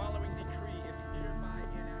 the following decree is hereby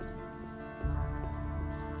enacted.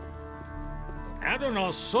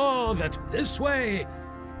 Adonos saw that this way.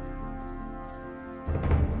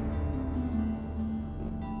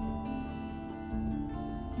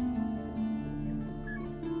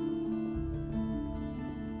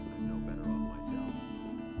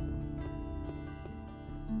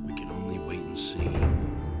 We can only wait and see.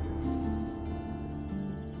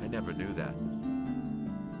 I never knew that.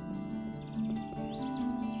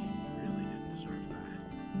 Really didn't deserve that.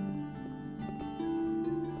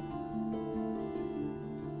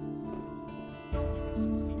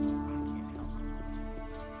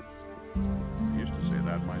 I used to say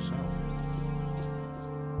that myself.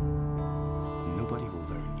 Nobody will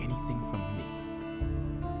learn anything from me.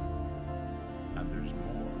 And there's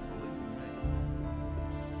more, believe me.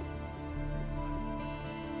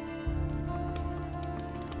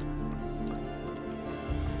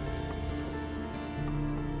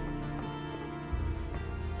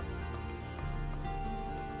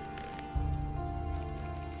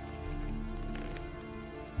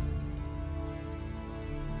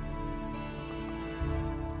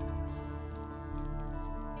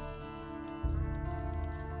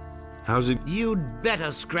 How's it? You'd better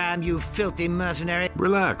scram, you filthy mercenary.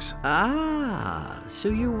 Relax. Ah, so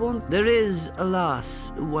you want... There is,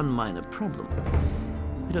 alas, one minor problem.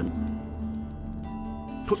 I don't...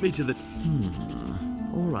 Put me to the...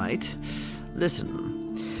 All right.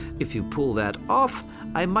 Listen, if you pull that off,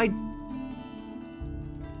 I might...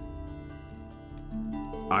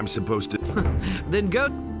 I'm supposed to... Then go...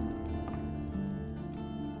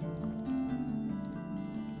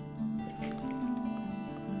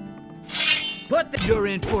 Put the... You're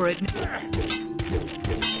in for it.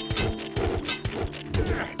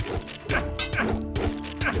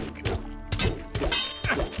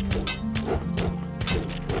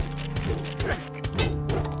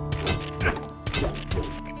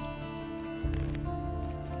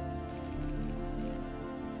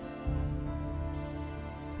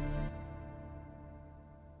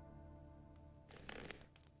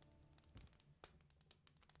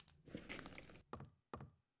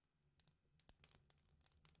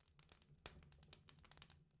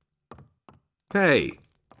 Hey.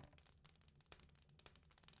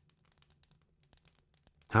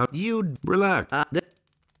 How you'd relax?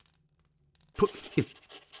 Put if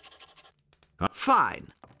fine.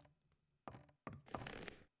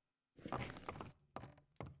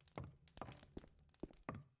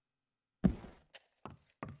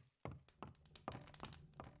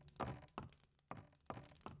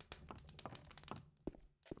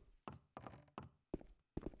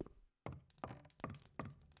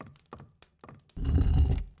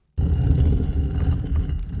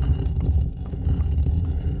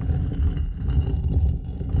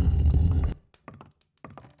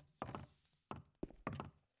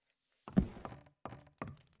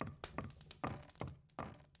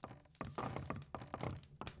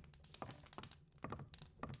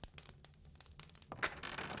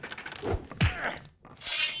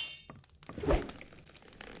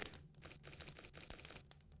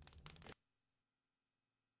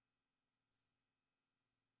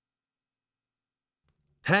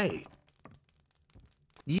 Hey.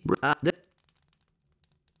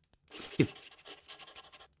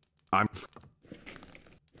 I'm...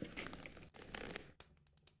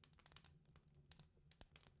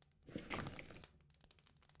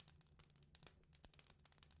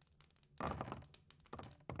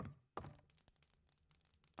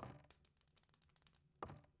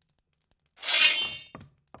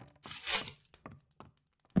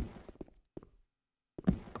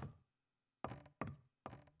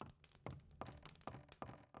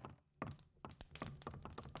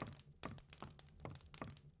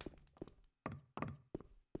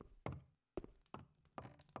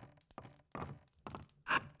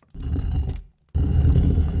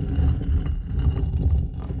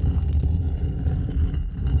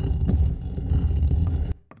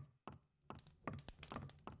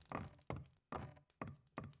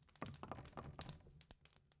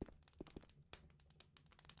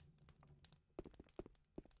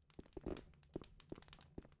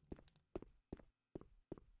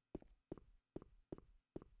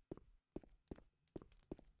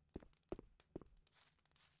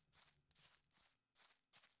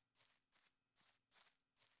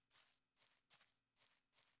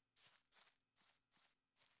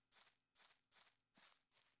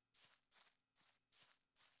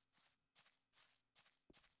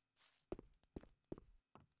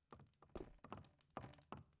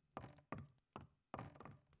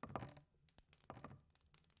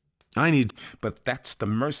 But that's the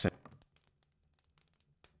mercenary.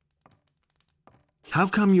 How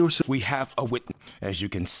come you're so... We have a witness. As you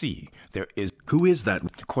can see, there is... Who is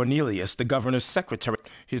that? Cornelius, the governor's secretary.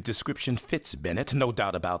 His description fits Bennet, no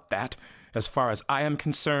doubt about that. As far as I am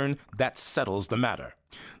concerned, that settles the matter.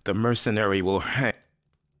 The mercenary will hang.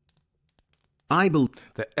 I believe...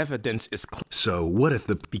 The evidence is clear. So what if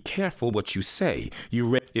the... Be careful what you say.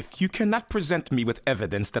 If you cannot present me with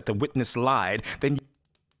evidence that the witness lied, then...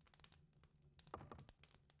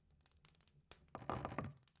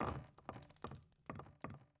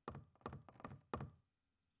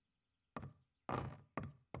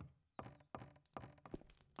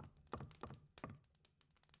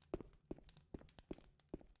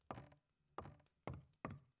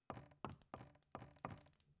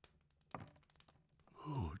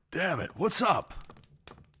 Damn it, what's up?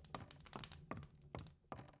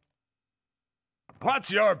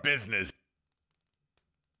 What's your business?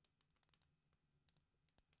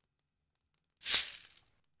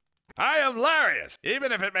 I am Larius,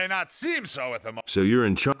 even if it may not seem so at the moment. So you're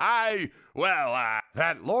in charge?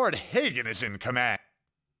 That Lord Hagen is in command.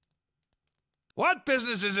 What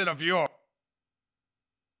business is it of yours?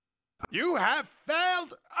 You have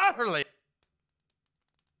failed utterly.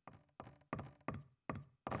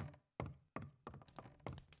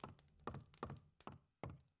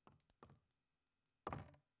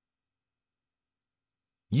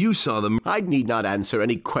 You saw them. I need not answer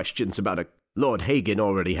any questions about a... Lord Hagen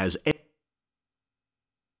already has...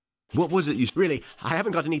 What was it you... Really, I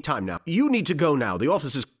haven't got any time now. You need to go now. The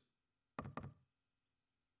officers...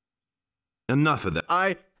 Enough of that.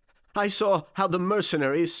 I saw how the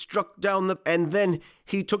mercenary struck down the... And then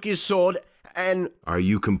he took his sword and... Are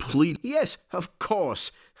you complete? Yes, of course.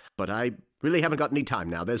 But I really haven't got any time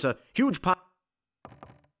now. There's a huge part...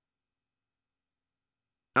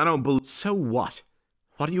 I don't believe... So what?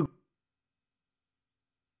 What are you...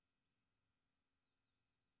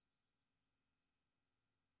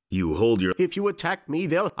 You hold your... If you attack me,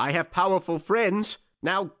 they'll... I have powerful friends.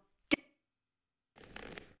 Now...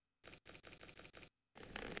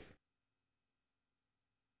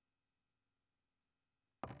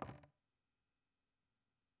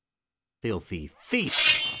 Filthy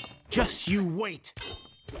thief! Just you wait!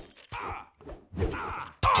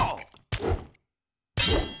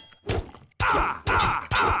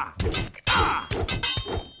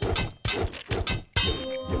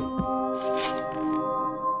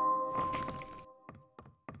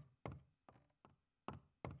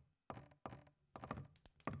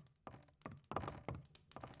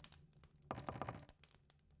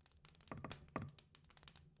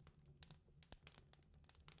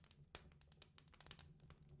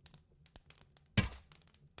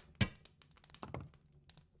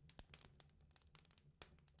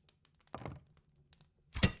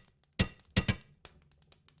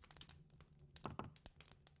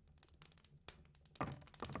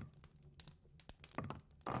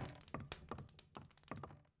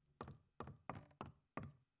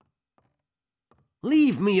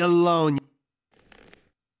 Leave me alone.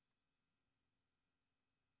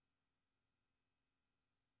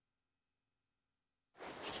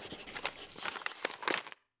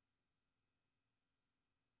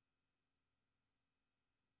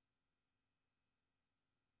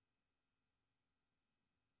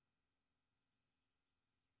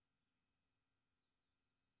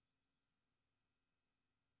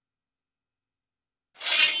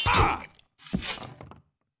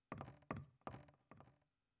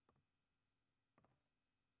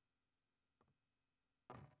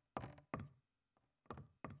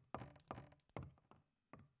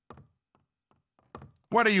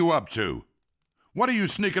 What are you up to? What are you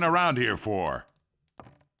sneaking around here for?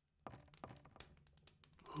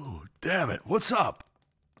 Ooh, damn it, what's up?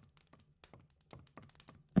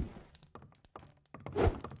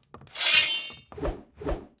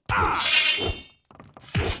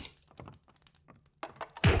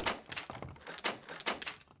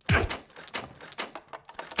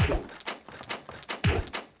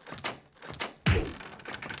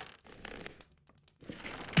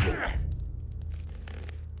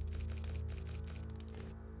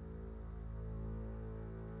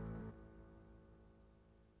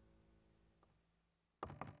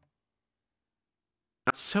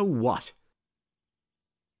 So what?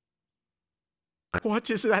 What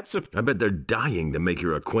is that? I bet they're dying to make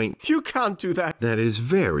your acquaintance. You can't do that. That is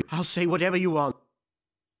very... I'll say whatever you want.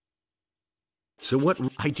 So what...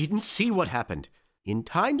 I didn't see what happened. In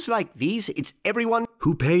times like these, it's everyone...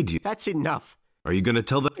 Who paid you? That's enough. Are you going to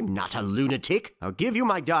tell them? I'm not a lunatic. I'll give you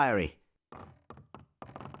my diary.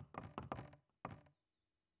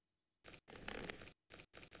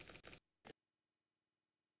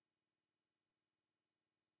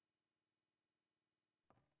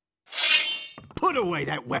 Put away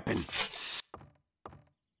that weapon.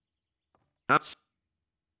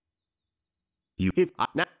 You.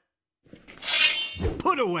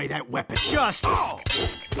 Put away that weapon. Just.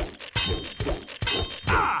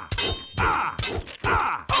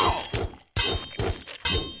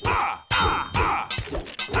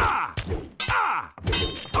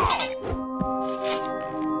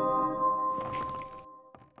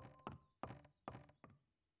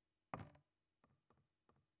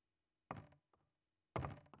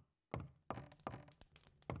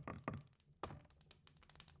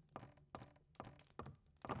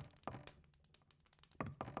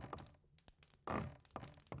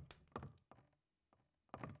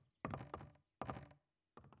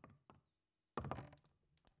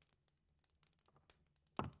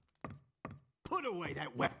 Put away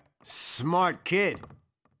that weapon. Smart kid.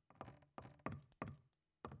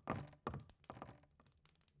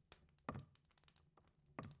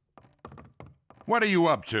 What are you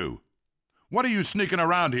up to? What are you sneaking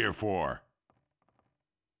around here for?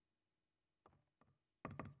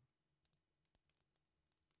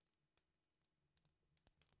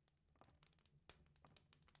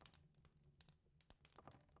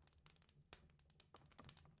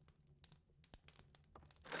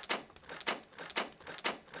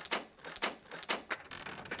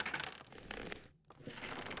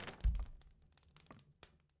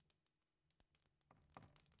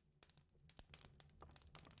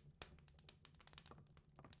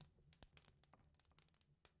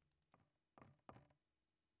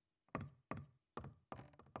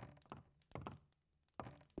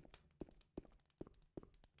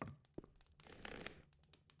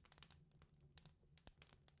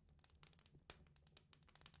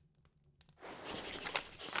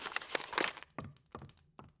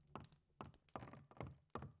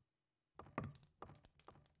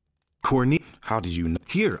 Cornelius. How did you know?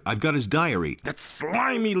 Here, I've got his diary. That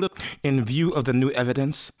slimy look. In view of the new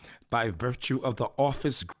evidence, by virtue of the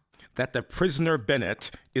office, that the prisoner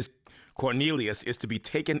Bennet is Cornelius is to be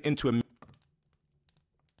taken into a.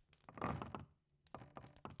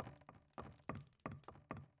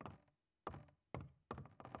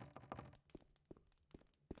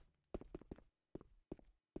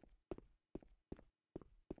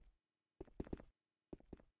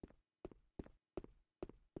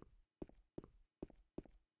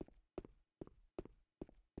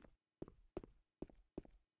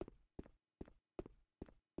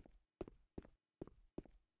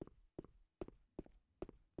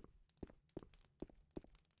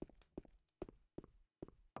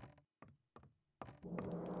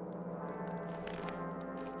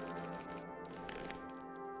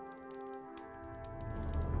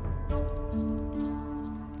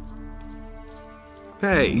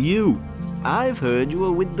 Hey, you! I've heard you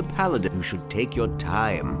were with the Paladin. You should take your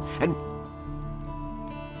time and...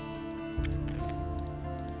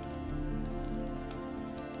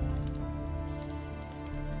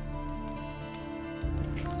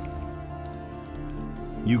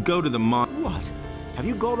 You go to the What? Have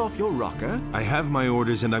you gone off your rocker? I have my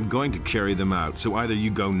orders and I'm going to carry them out, so either you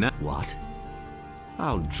go now... What?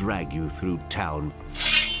 I'll drag you through town.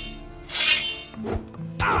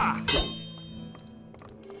 Ah!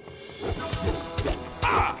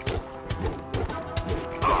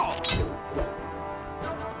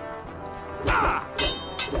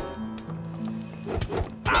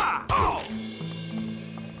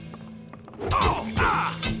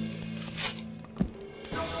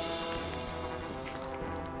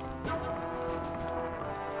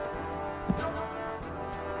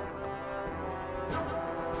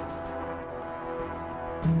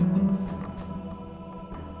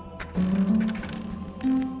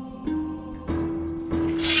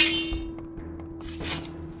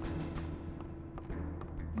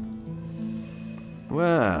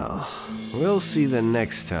 Well, we'll see the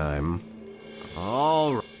next time.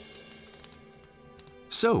 All right.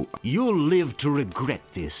 So, you'll live to regret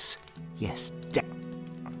this. Yes,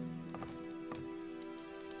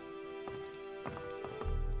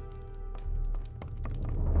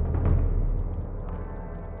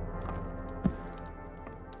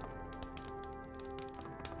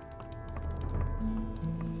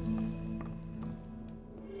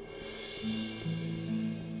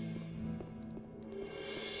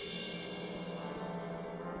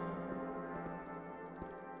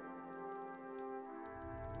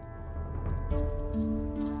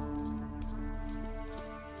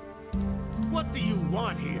 What do you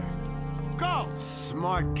want here? Go!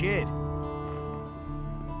 Smart kid.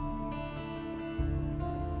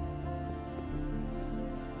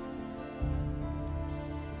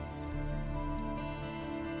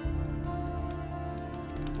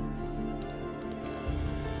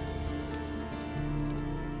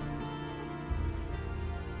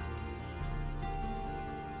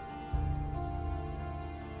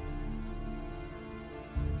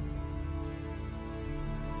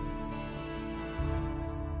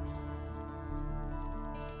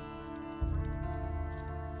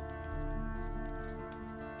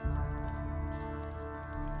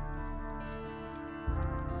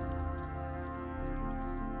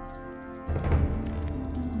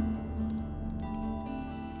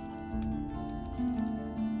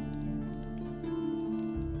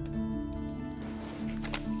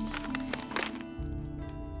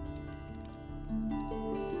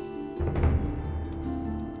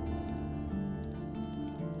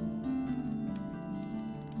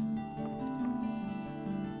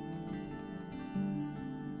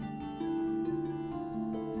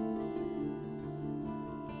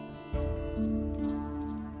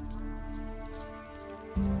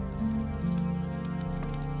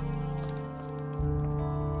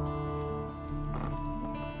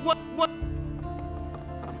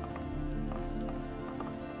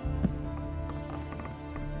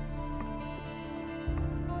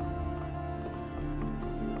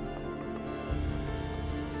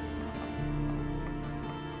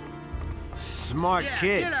 Smart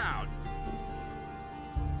kid. Get out!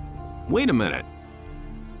 Wait a minute.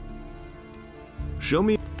 Show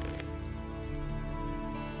me.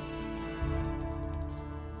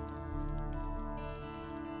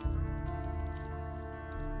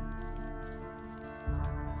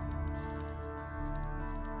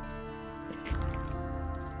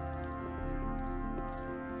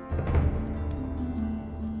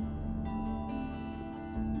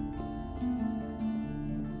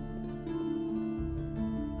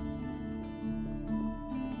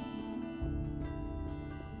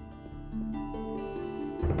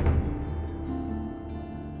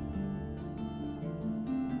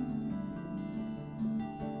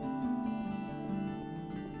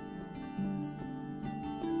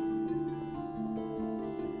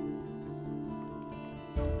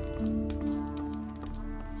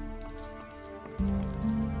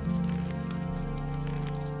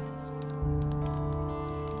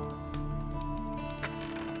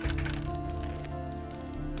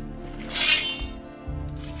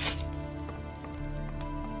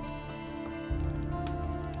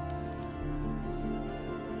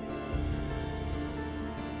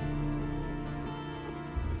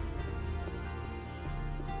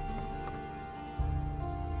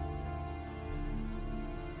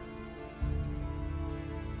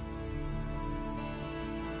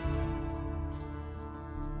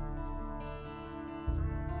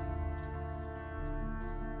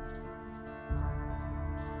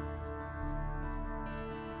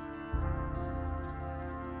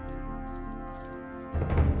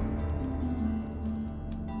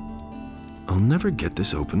 I'll never get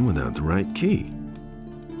this open without the right key.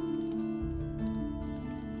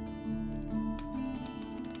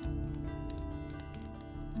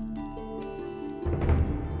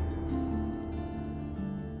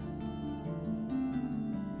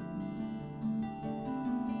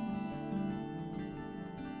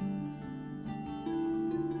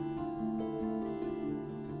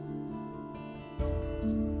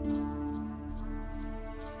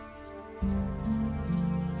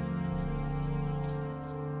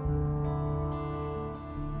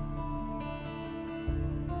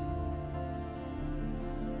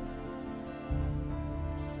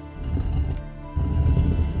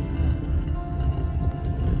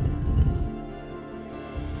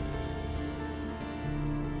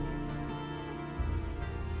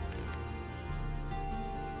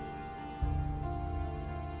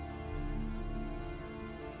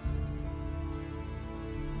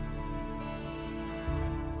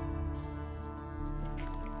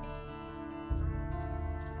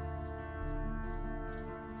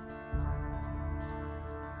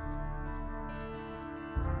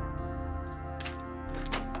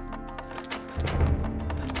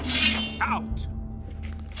 Out!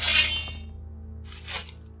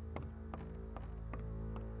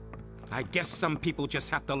 I guess some people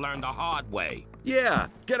just have to learn the hard way. Yeah,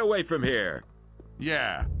 get away from here.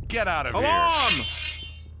 Yeah, get out of Alarm! here.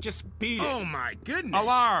 Just beat it. Oh my goodness!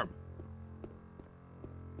 Alarm!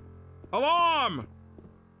 Alarm!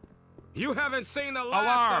 You haven't seen the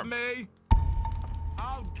last of me.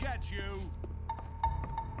 I'll get you.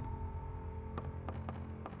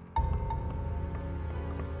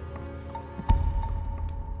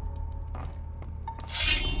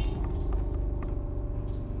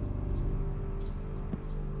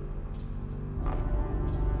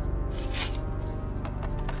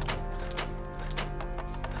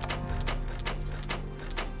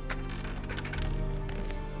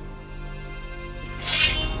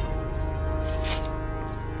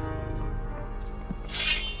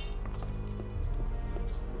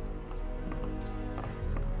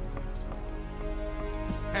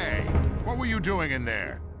 Hey, what were you doing in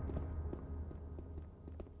there?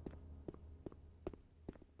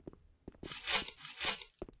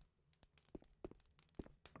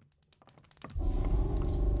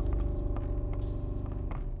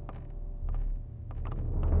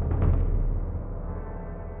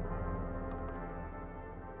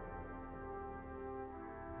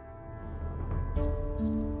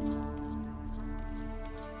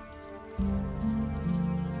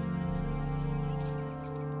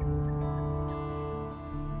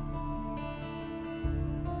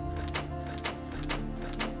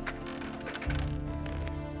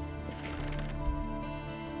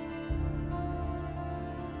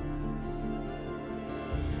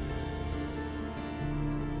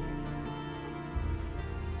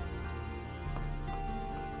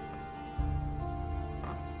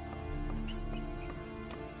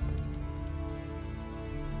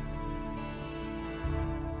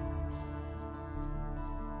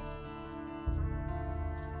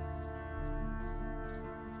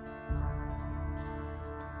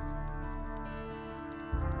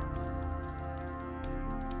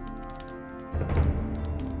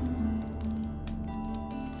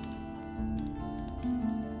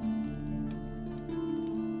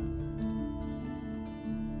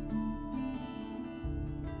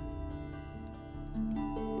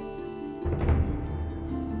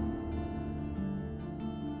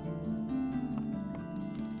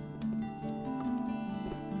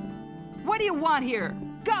 do you want here?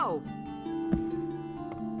 Go!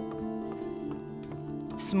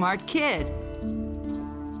 Smart kid.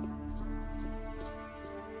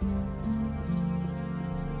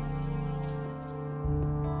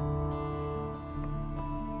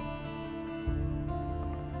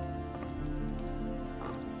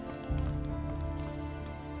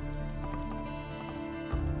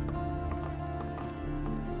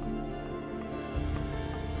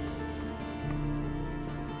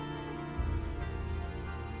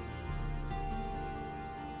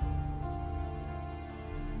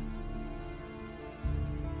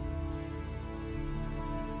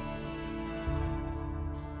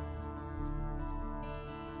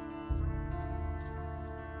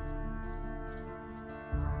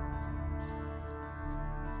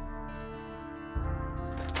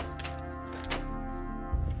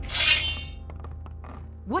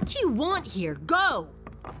 What do you want here? Go!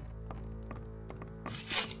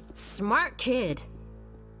 Smart kid.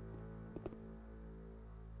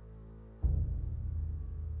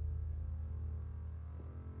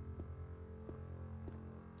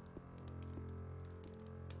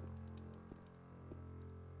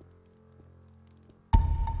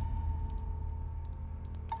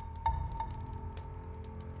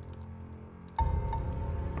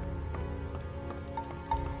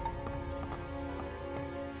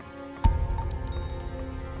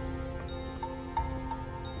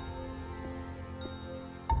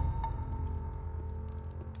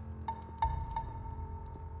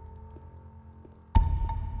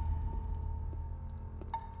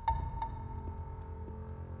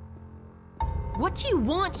 What do you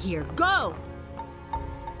want here? Go!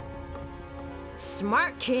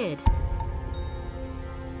 Smart kid.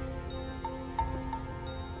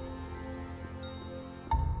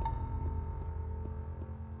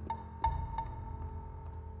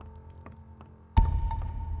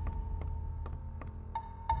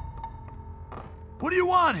 What do you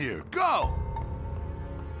want here? Go!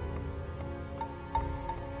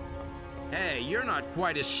 Hey, you're not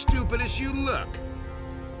quite as stupid as you look.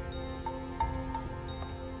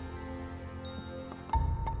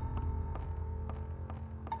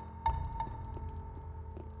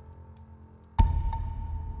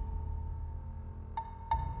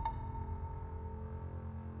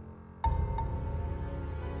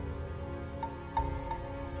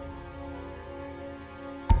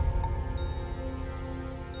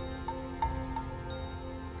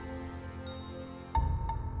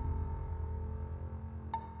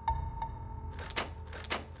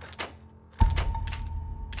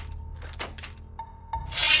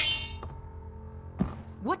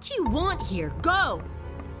 What do you want here? Go!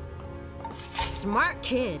 Smart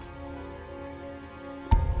kid.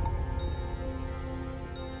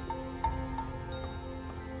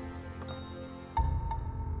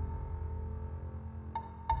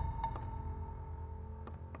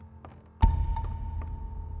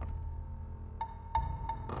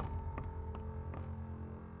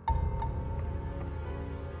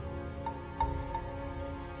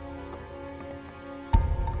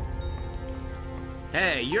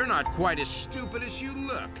 Hey, you're not quite as stupid as you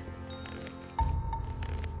look.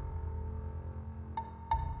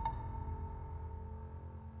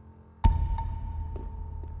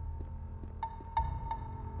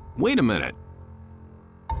 Wait a minute.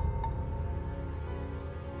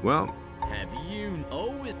 Well, Have you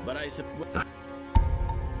always? But I suppose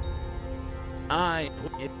I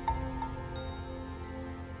put it.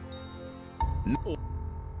 No.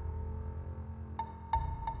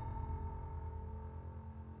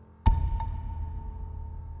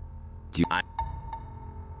 I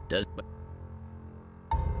does but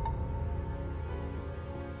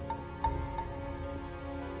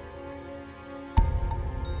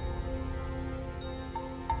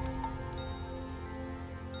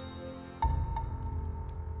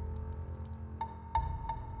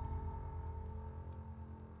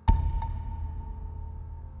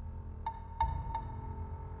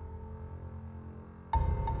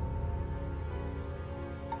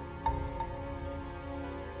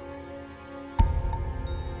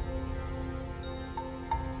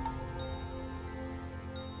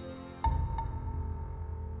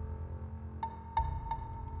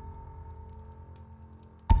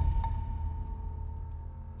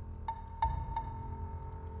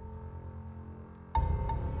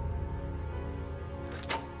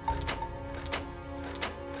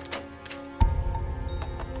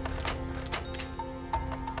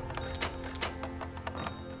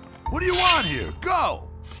What do you want here? Go!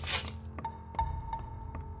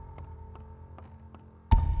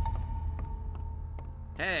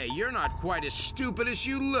 Hey, you're not quite as stupid as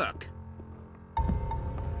you look.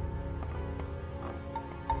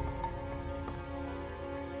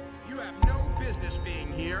 have no business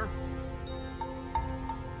being here.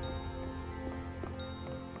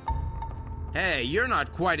 Hey, you're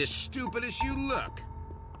not quite as stupid as you look.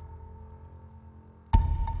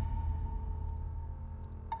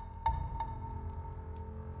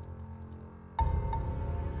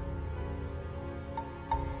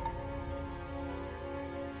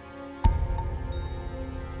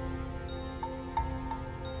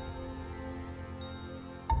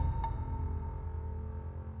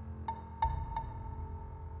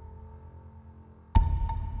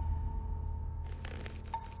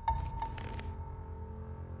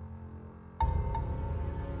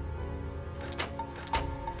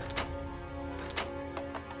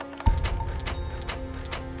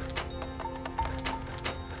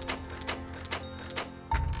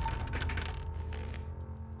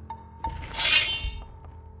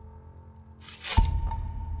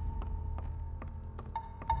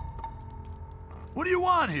 What do you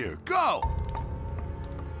want here? Go!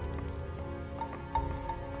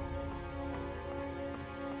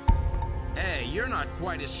 Hey, you're not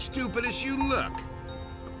quite as stupid as you look.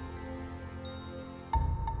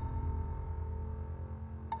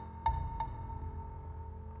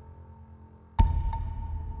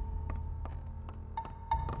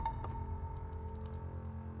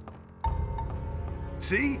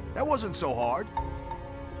 See? That wasn't so hard.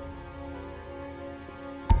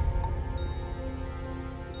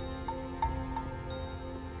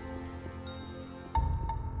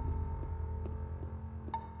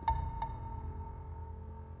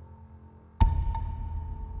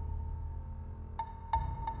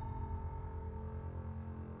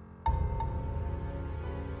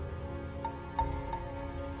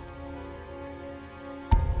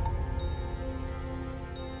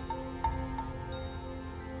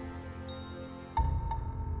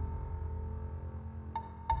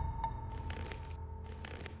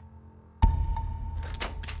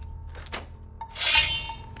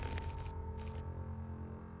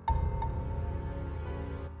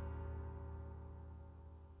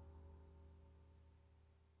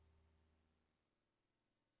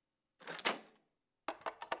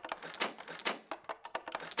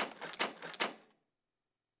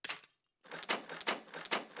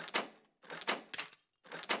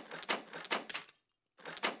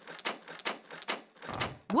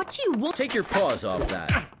 What do you want? Take your paws off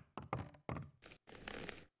that.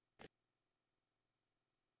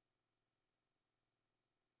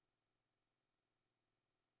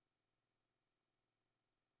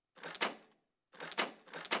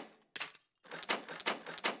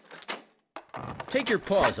 Take your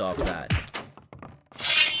paws off that.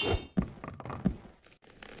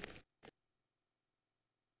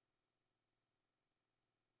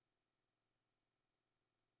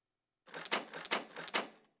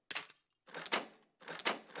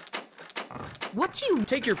 What do you...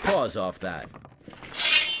 Take your paws off that.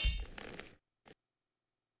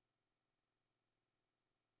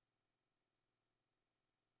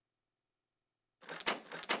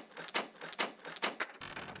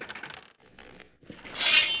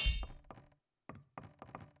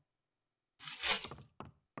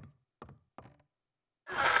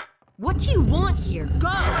 What do you want here?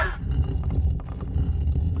 Go!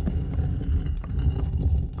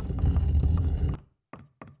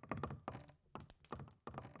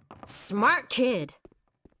 Smart kid.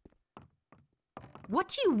 What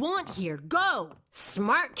do you want here? Go!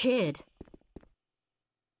 Smart kid.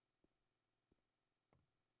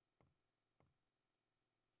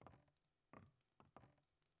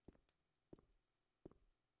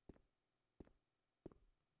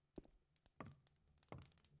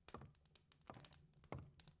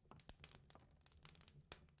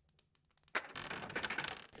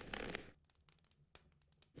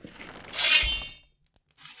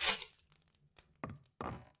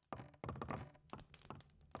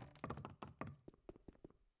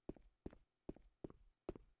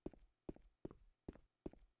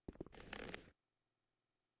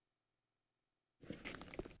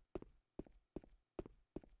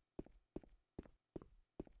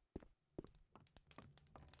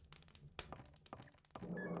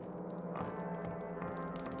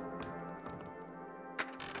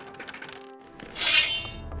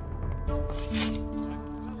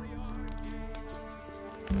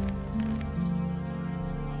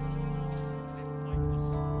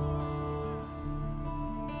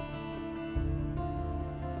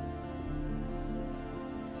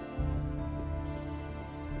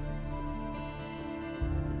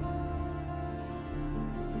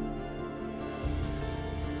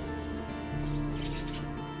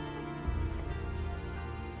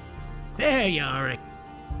 There you are.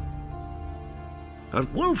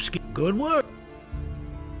 Wolfskin, good work.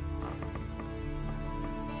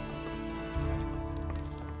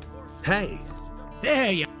 Hey.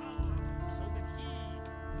 There you.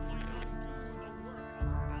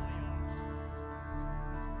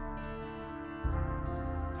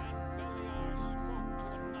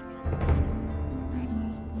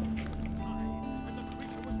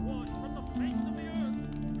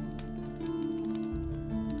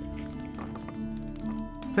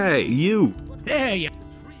 Hey, you! There you.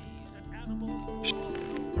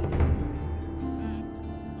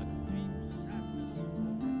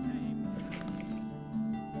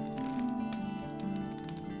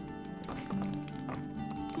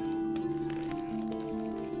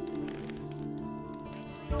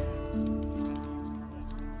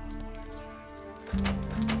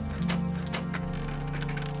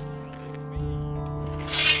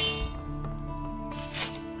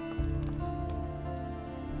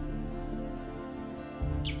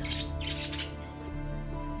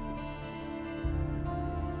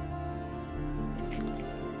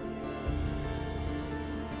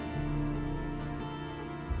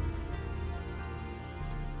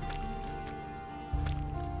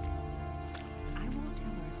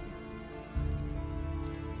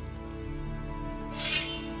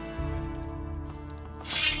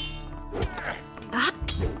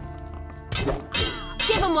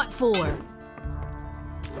 Give him what for?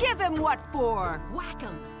 Give him what for? Whack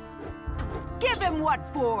him. Give him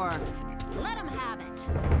what for? Let him have it.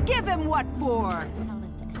 Give him what for? Tell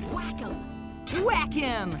this to anyone. Whack him. Whack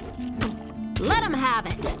him. Let him have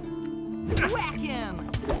it. Whack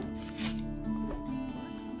him.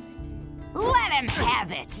 Let him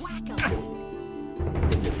have it. Whack him.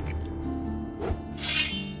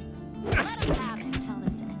 Let him have it. Tell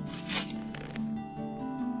this to anyone.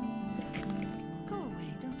 Go away.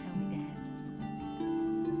 Don't tell me that.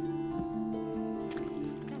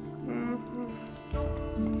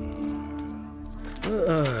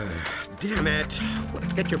 Damn it.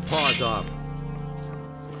 Get your paws off.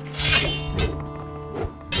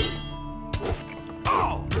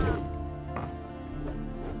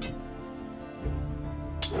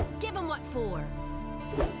 Give him what for?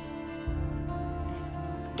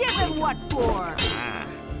 Give him what for?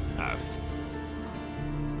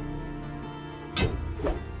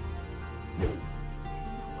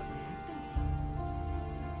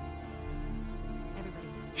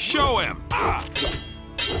 Show him!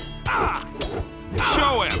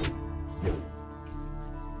 Show him!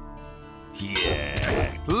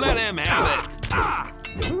 Yeah, let him have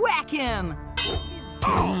it! Whack him!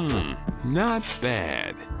 Not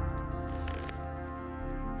bad.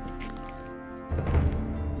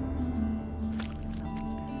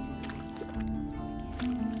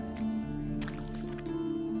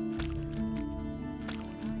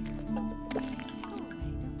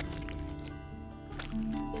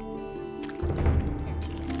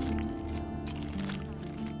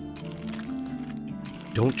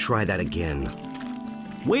 Don't try that again.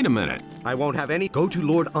 Wait a minute. I won't have any. Go to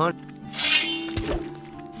Lord On.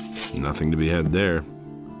 Nothing to be had there.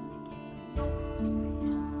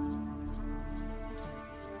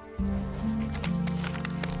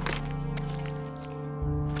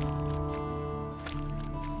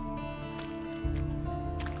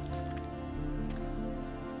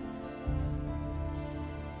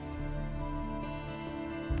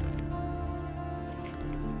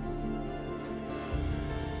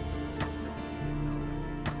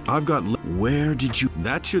 I've got. Where did you?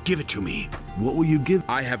 That should give it to me. What will you give?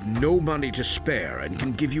 I have no money to spare and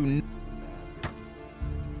can give you.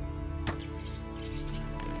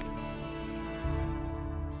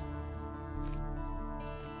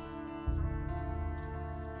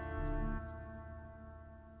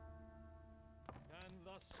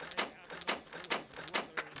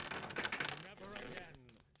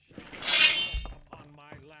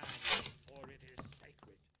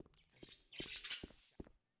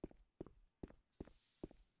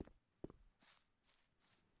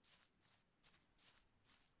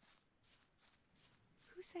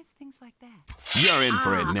 Who says things like that? You're in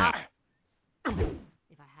for it now.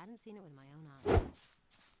 If I hadn't seen it with my own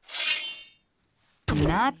eyes.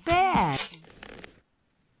 Not bad.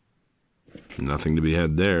 Nothing to be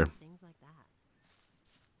had there. Things like that.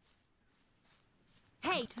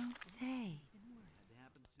 Hey! Don't say.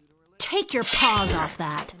 Take your paws off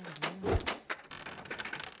that.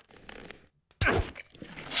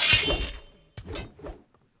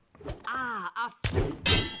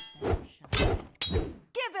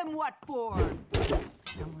 Give him what for?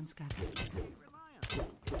 Someone's got it.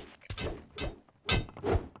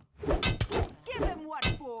 Give him what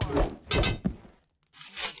for?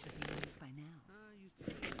 By now.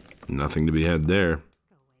 Nothing to be had there.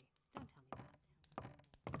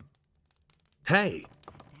 Hey!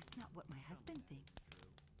 That's not what my husband thinks.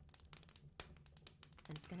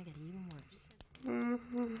 And it's gonna get even worse.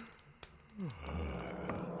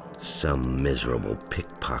 Some miserable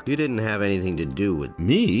pickpocket. You didn't have anything to do with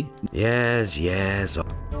me. Yes, yes.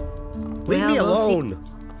 Leave me Well, we'll alone.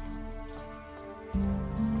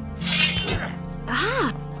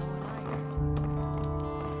 Ah!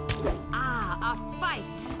 Ah, a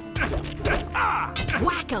fight.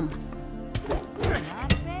 Whack him!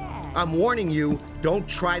 I'm warning you, don't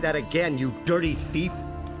try that again, you dirty thief.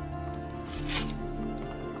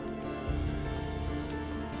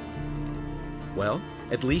 Well,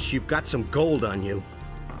 at least you've got some gold on you.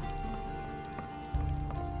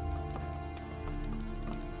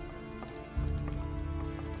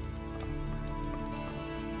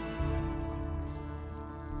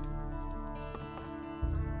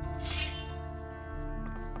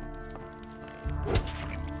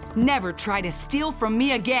 Never try to steal from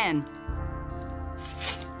me again.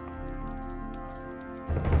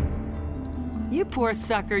 You poor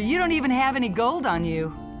sucker, you don't even have any gold on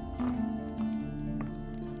you.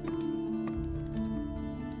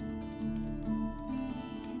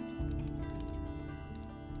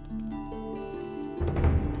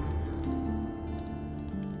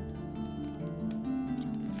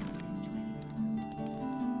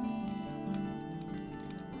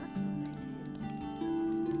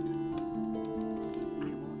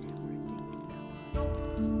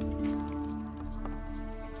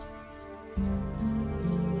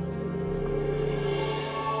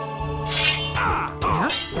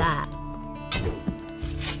 That.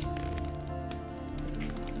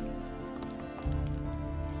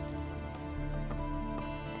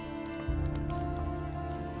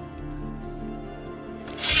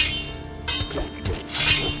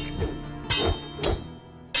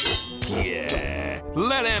 Yeah,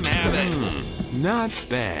 let him have it. Not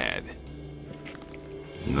bad.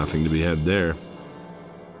 Nothing to be had there.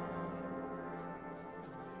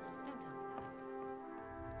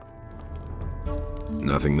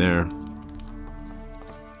 Nothing there.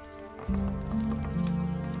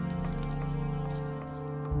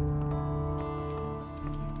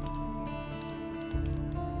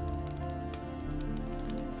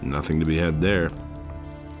 Nothing to be had there.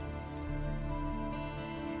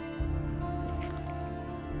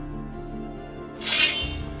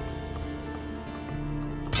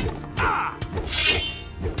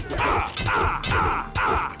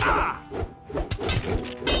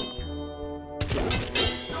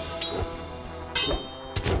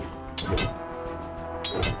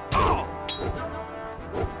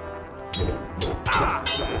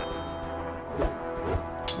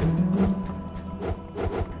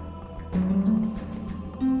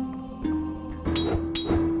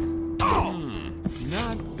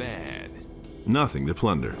 Not bad. Nothing to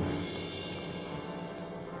plunder.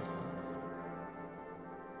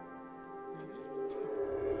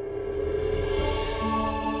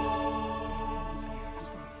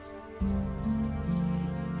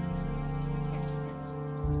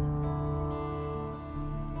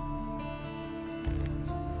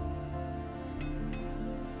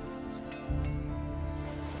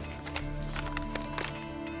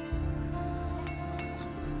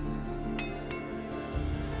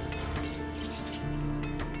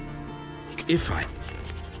 If I...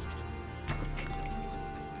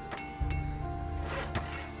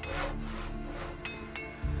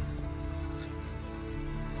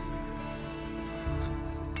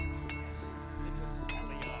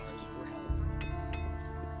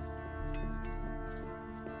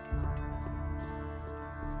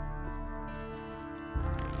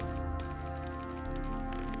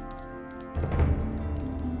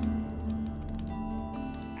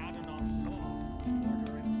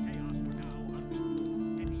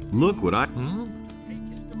 Look what I...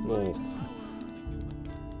 Oh.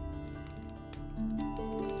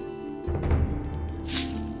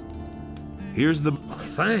 Here's the...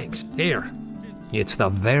 Thanks. Here. It's the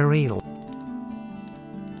very...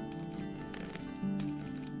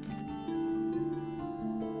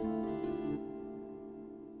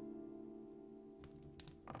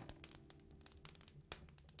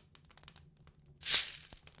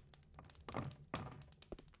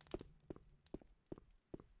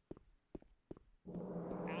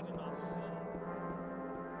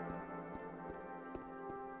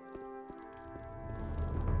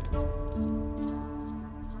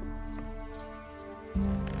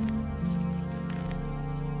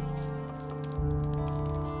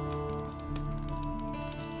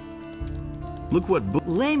 Look what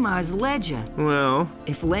Lamar's ledger. Well...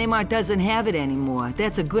 If Lamar doesn't have it anymore,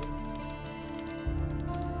 that's a good...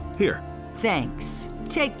 Here. Thanks.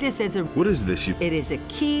 Take this as a... What is this you... It is a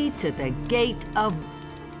key to the gate of...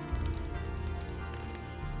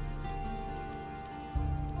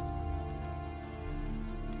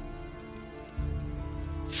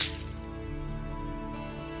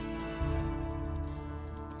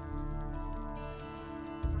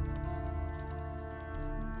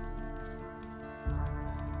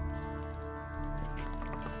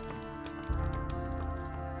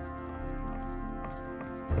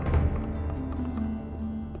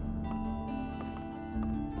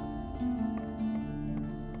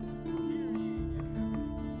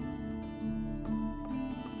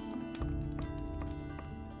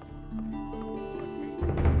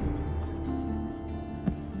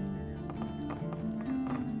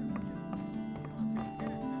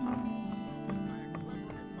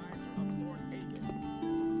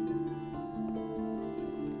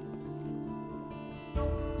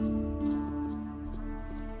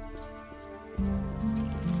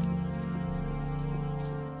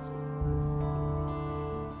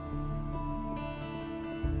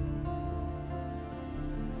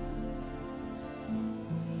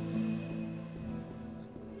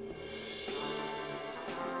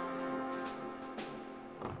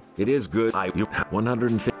 It is good. You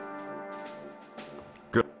 150.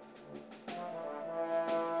 Good.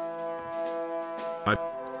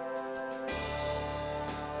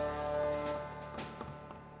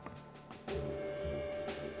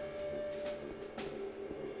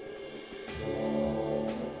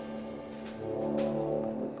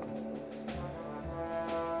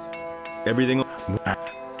 Everything...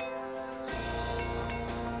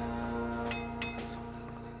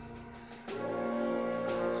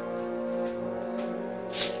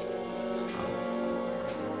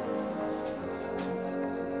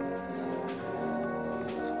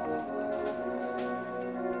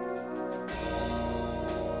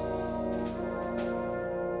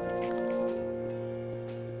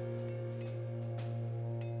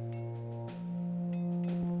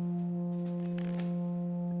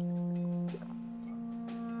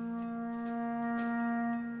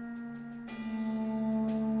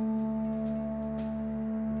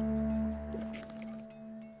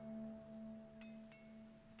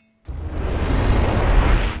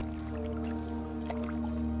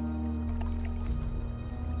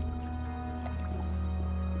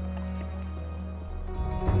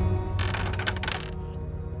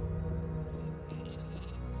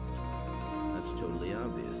 Totally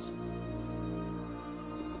obvious.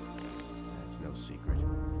 That's no secret.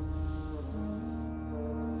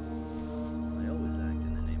 I always act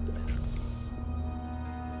in the name of business.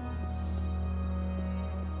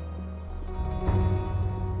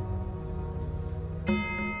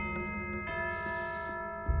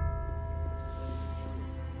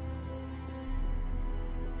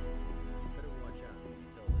 Better watch out when you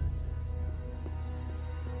tell that to.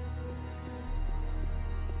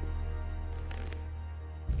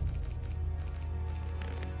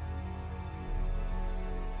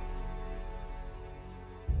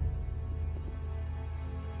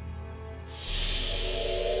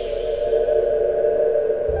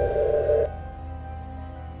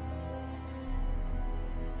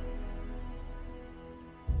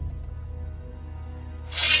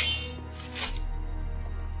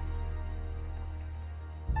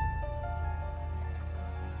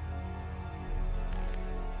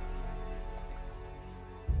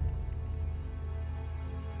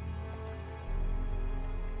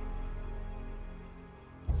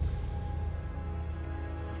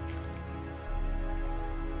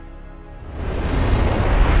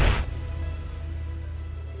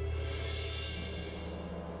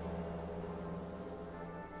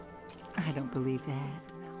 I don't believe that.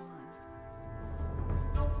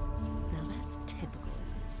 Now that's typical,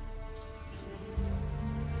 isn't it?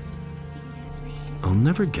 I'll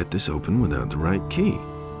never get this open without the right key.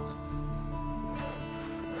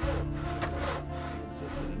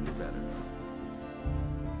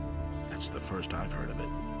 That's the first I've heard of it.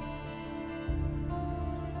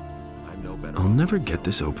 I'm no better. I'll never get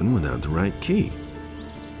this open without the right key.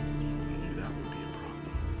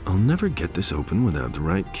 I'll never get this open without the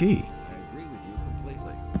right key. I agree with you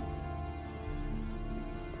completely.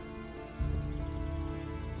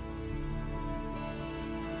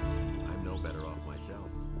 I'm no better off myself.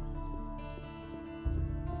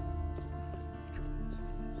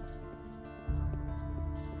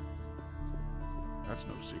 That's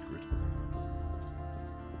no secret.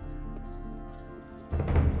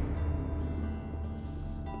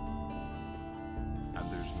 And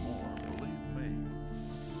there's more, believe me.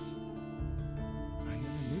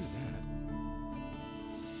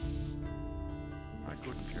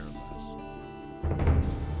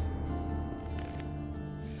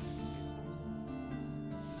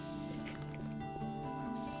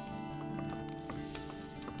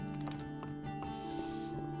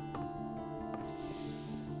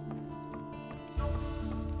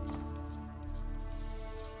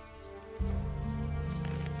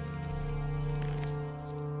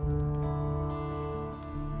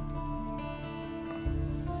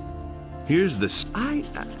 Here's the...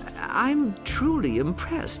 I'm truly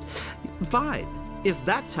impressed. Fine. If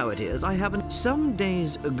that's how it is, I haven't... Some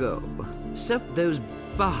days ago, those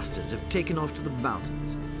bastards have taken off to the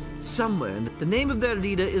mountains. Somewhere in the name of their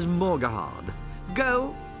leader is Morgahard.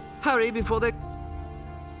 Go! Hurry before they...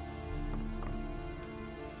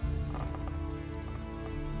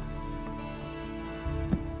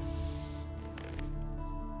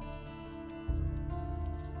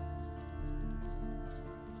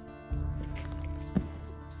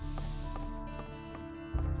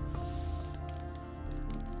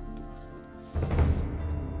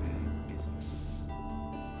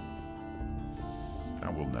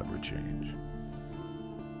 That will never change.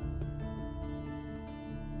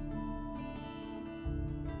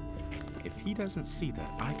 If he doesn't see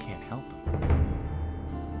that, I can't help him.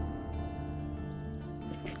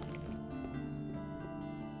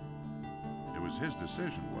 It was his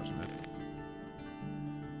decision, wasn't it?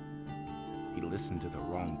 He listened to the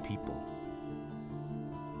wrong people.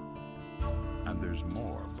 And there's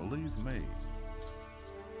more, believe me.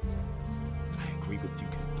 I agree with you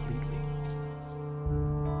completely.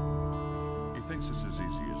 He thinks it's as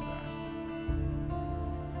easy as that.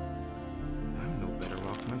 I'm no better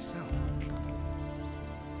off myself.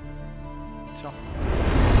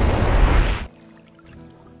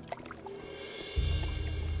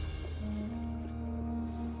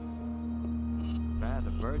 Path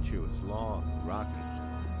of virtue is long and rocky.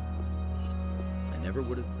 I never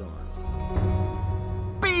would have thought.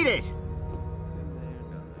 Beat it!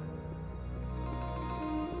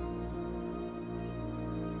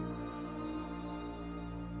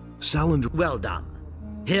 Salandr... Well done.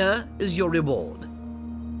 Here is your reward.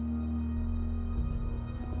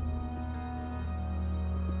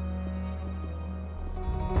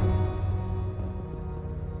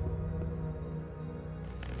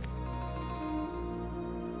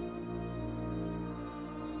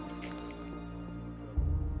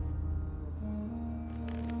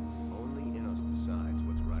 Only Innos decides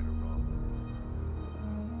what's right or wrong.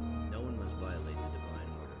 No one must violate the divine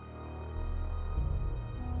order.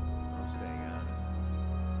 I'm staying out of it.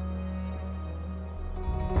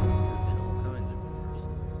 There have been all kinds of rumors.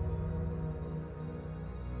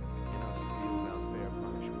 Innos deals out fair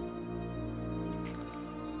punishment.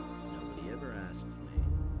 Nobody ever asks me.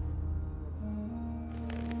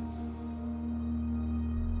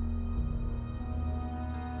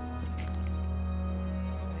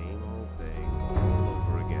 Same old thing all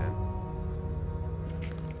over again.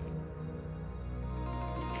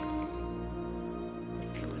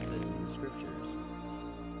 So it says in the scriptures.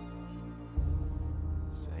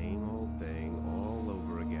 Same old thing all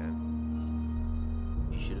over again.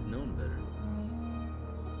 You should have known better.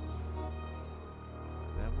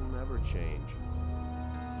 That will never change.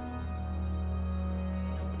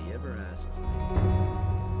 Nobody ever asks me.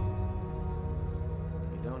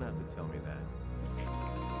 You don't have to tell me that.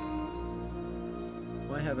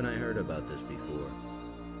 Why haven't I heard about this before?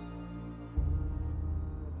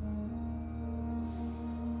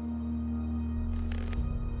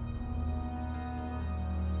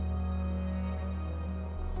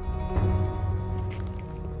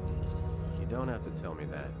 You don't have to tell me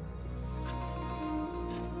that.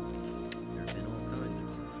 There have been all kinds of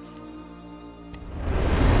rumors.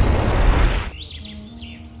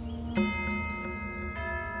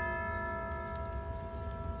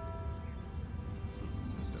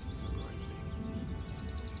 That doesn't surprise me.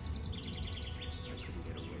 I couldn't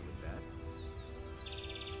get away with that.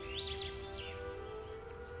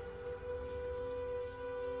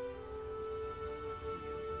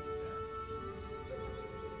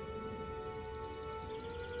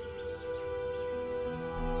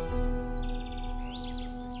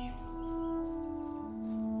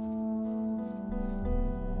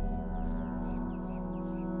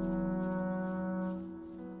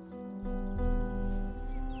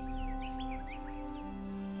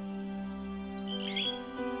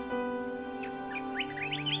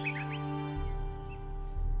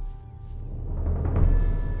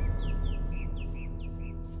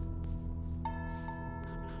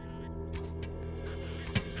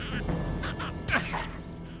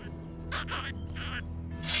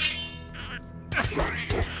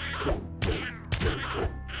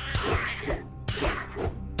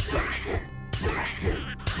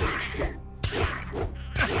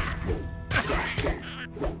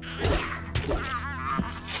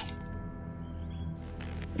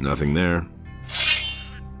 Nothing there.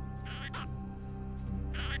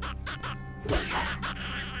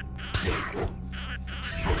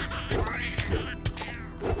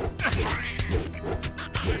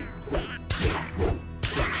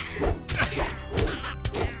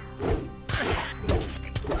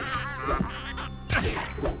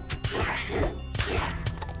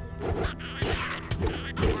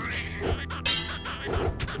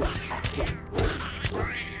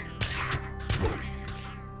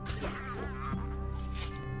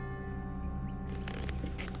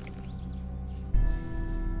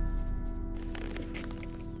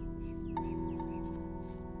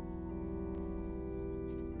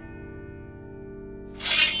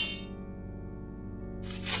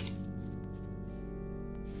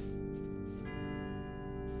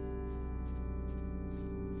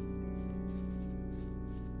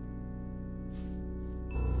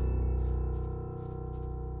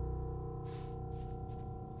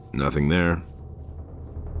 Nothing there.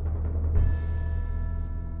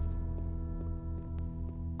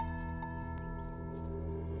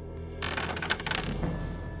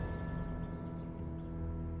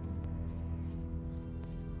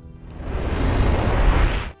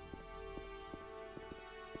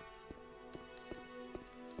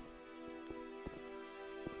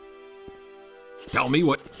 Tell me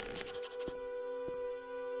what...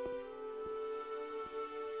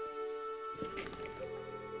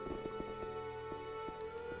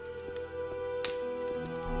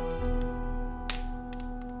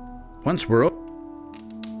 Once we're...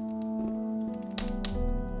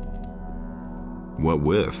 What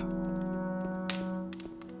with?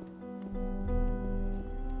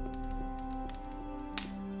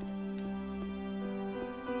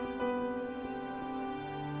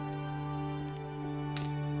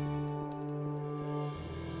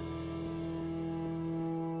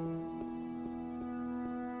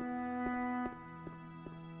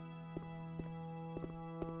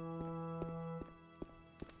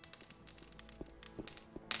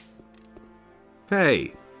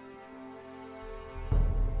 Hey!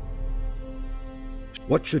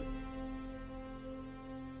 What should...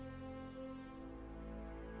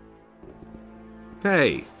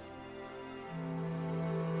 Hey!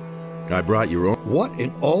 I brought your own... What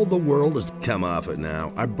in all the world is... Come off it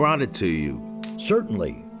now. I brought it to you.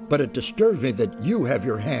 Certainly, but it disturbs me that you have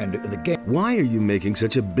your hand in the game. Why are you making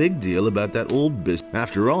such a big deal about that old business?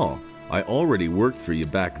 After all, I already worked for you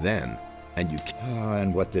back then, and you...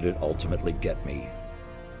 And what did it ultimately get me?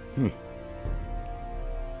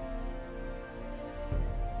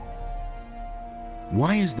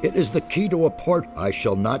 Why is It is the key to a port. I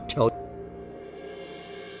shall not tell you.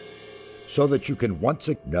 So that you can once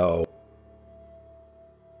again... No.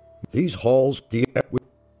 These halls...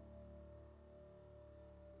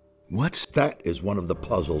 What's... That is one of the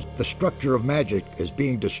puzzles. The structure of magic is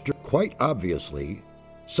being destroyed. Quite obviously,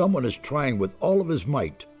 someone is trying with all of his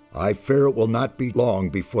might. I fear it will not be long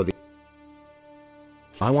before the...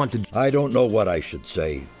 I don't know what I should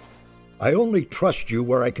say. I only trust you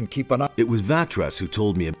where I can keep an eye... It was Vatras who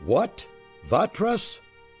told me... What? Vatras?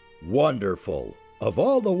 Wonderful. Of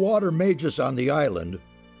all the water mages on the island,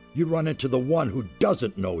 you run into the one who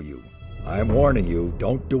doesn't know you. I'm warning you,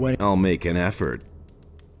 don't do any... I'll make an effort.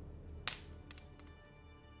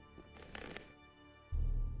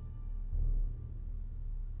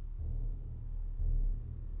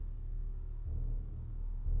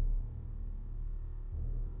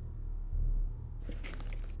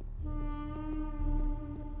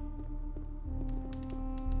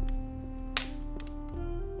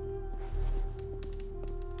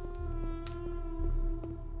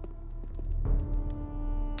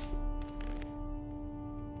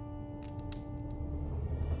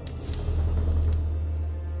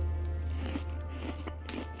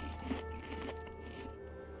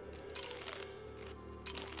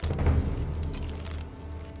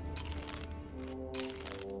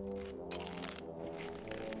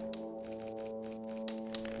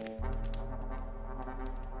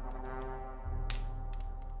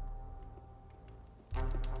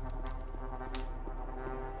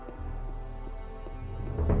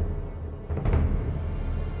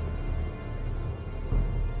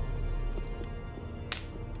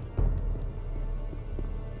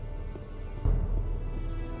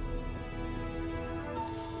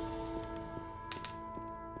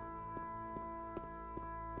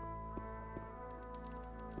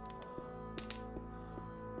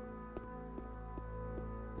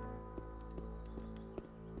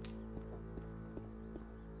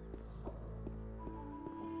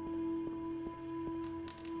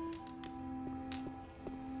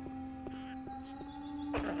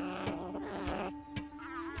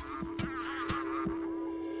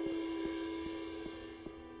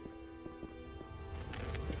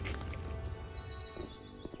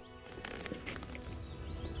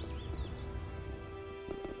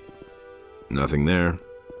 Nothing there.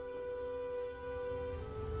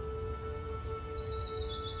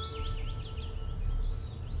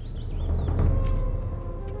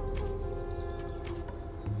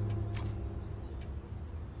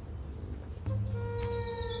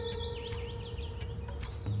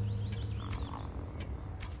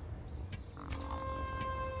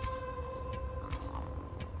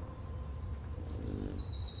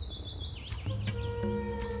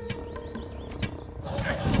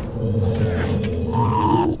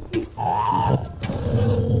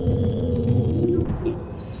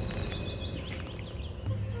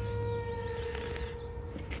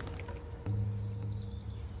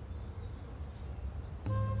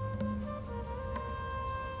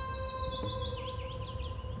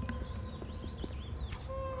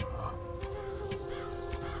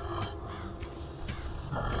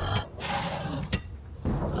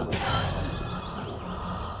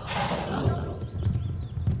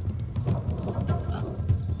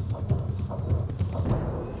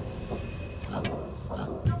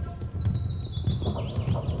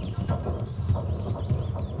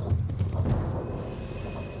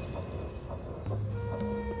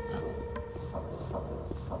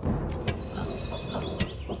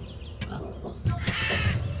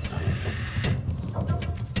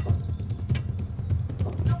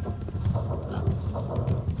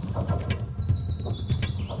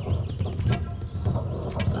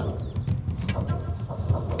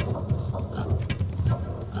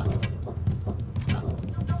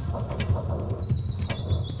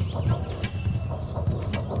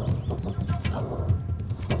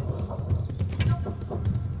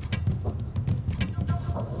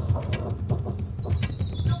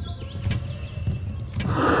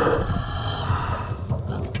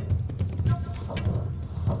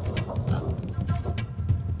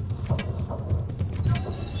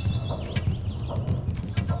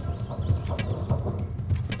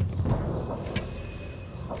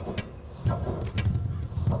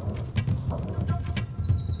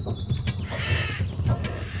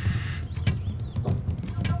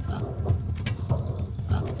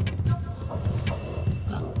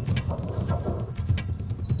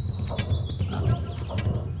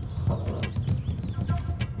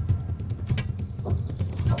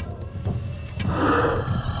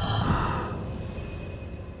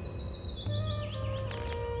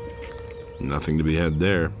 Nothing to be had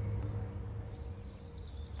there.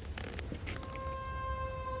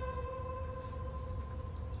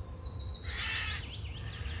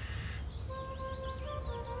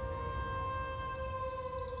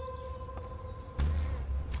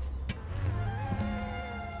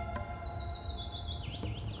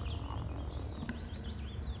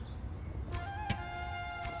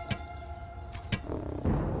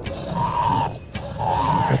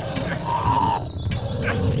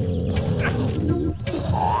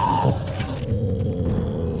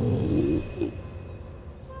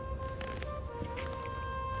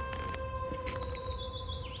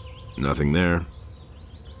 Nothing there.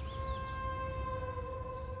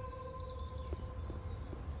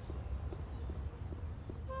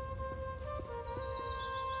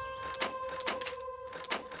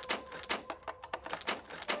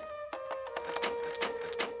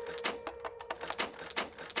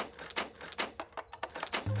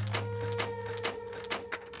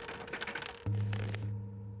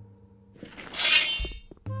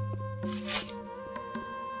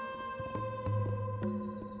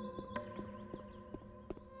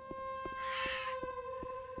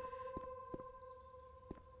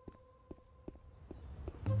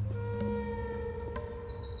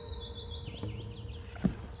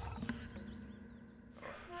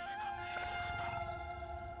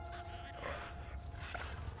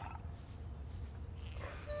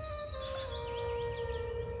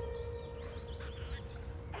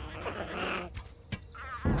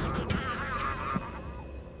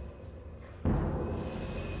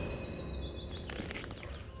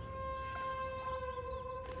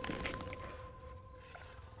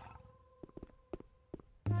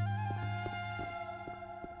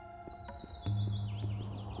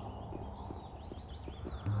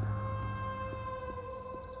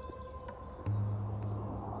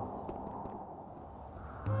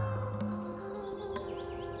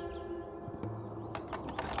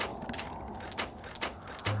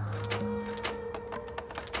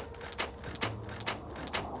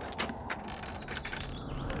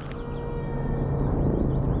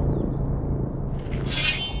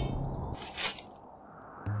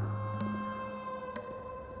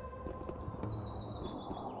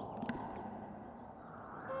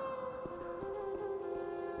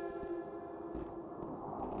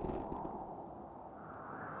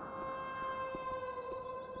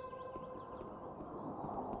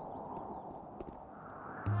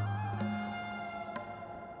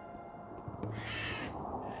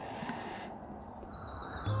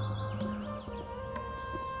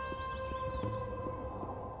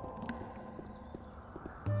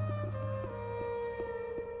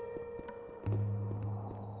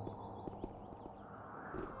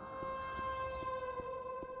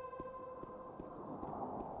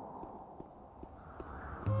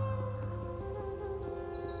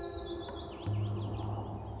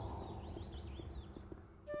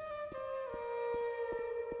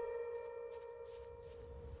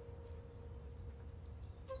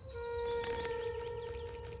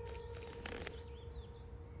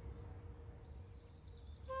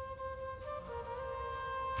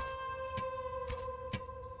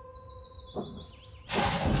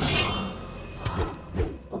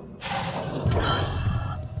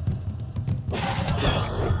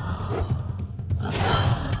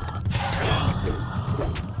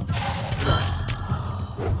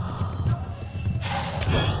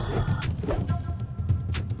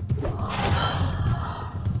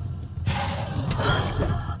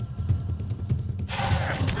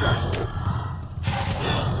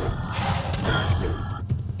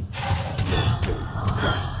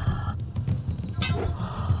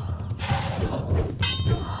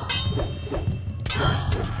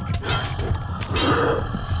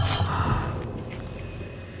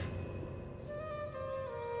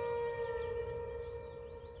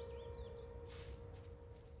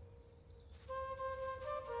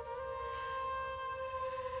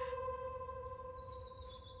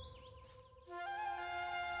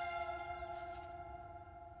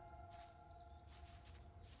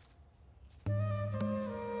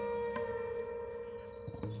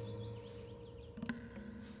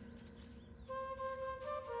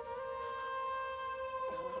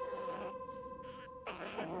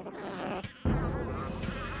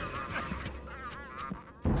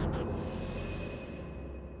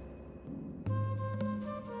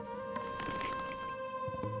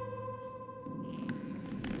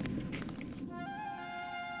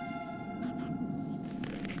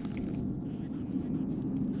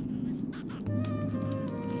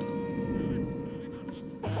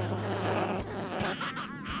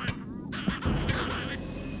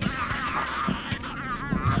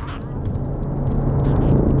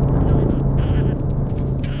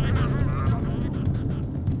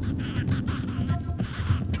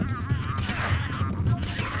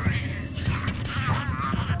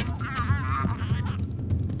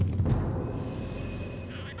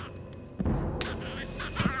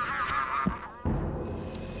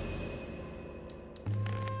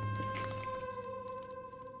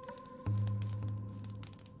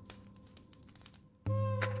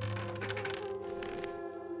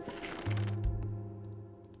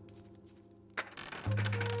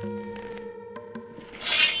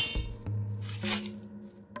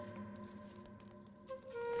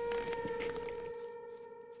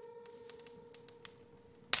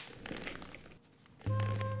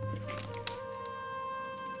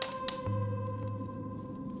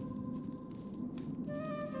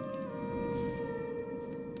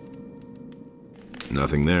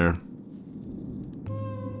 Nothing there.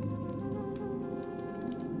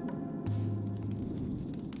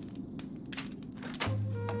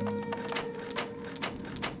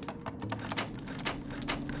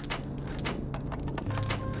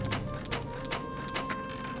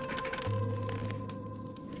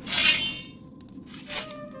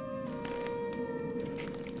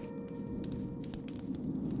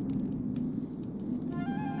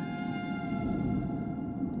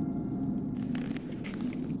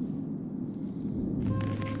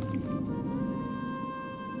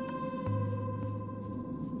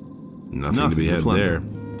 Nothing to be had there.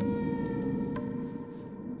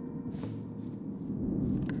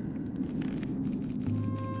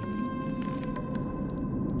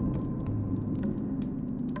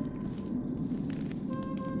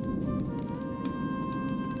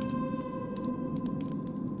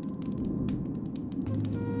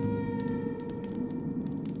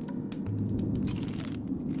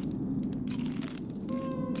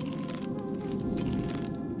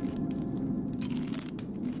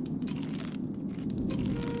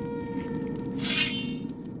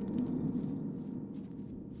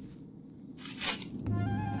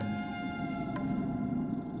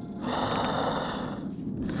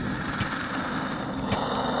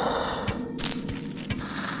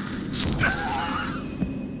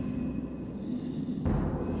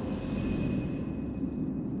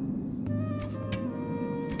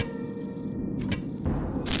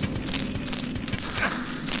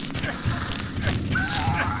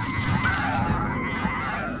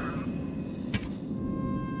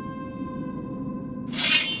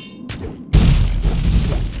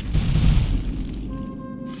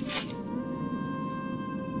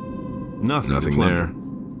 Nothing there.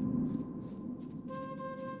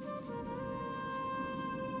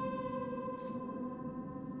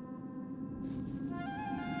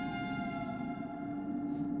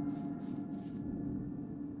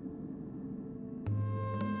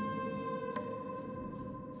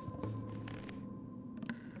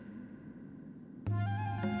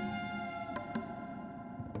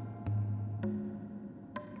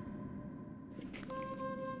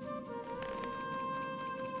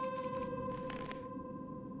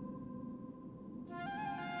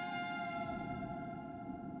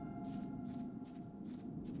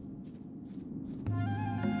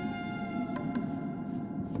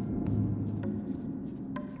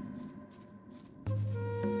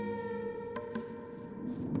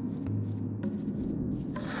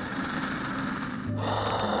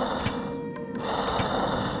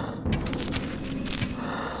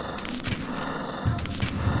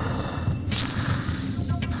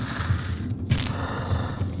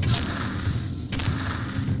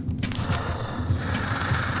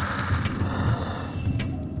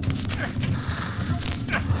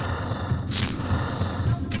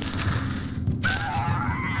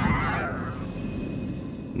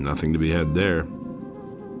 Nothing to be had there.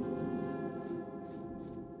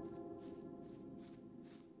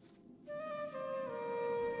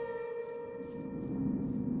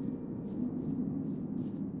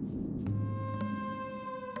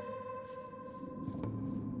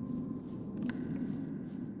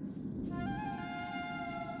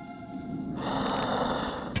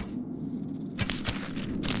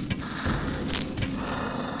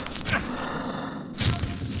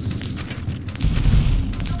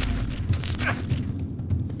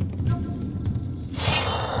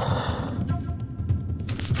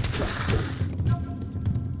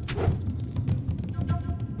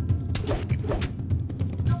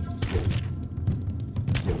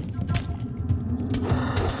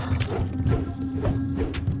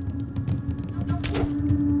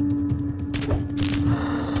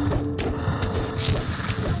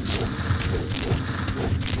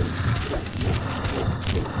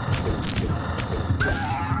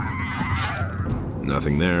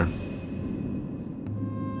 Nothing there.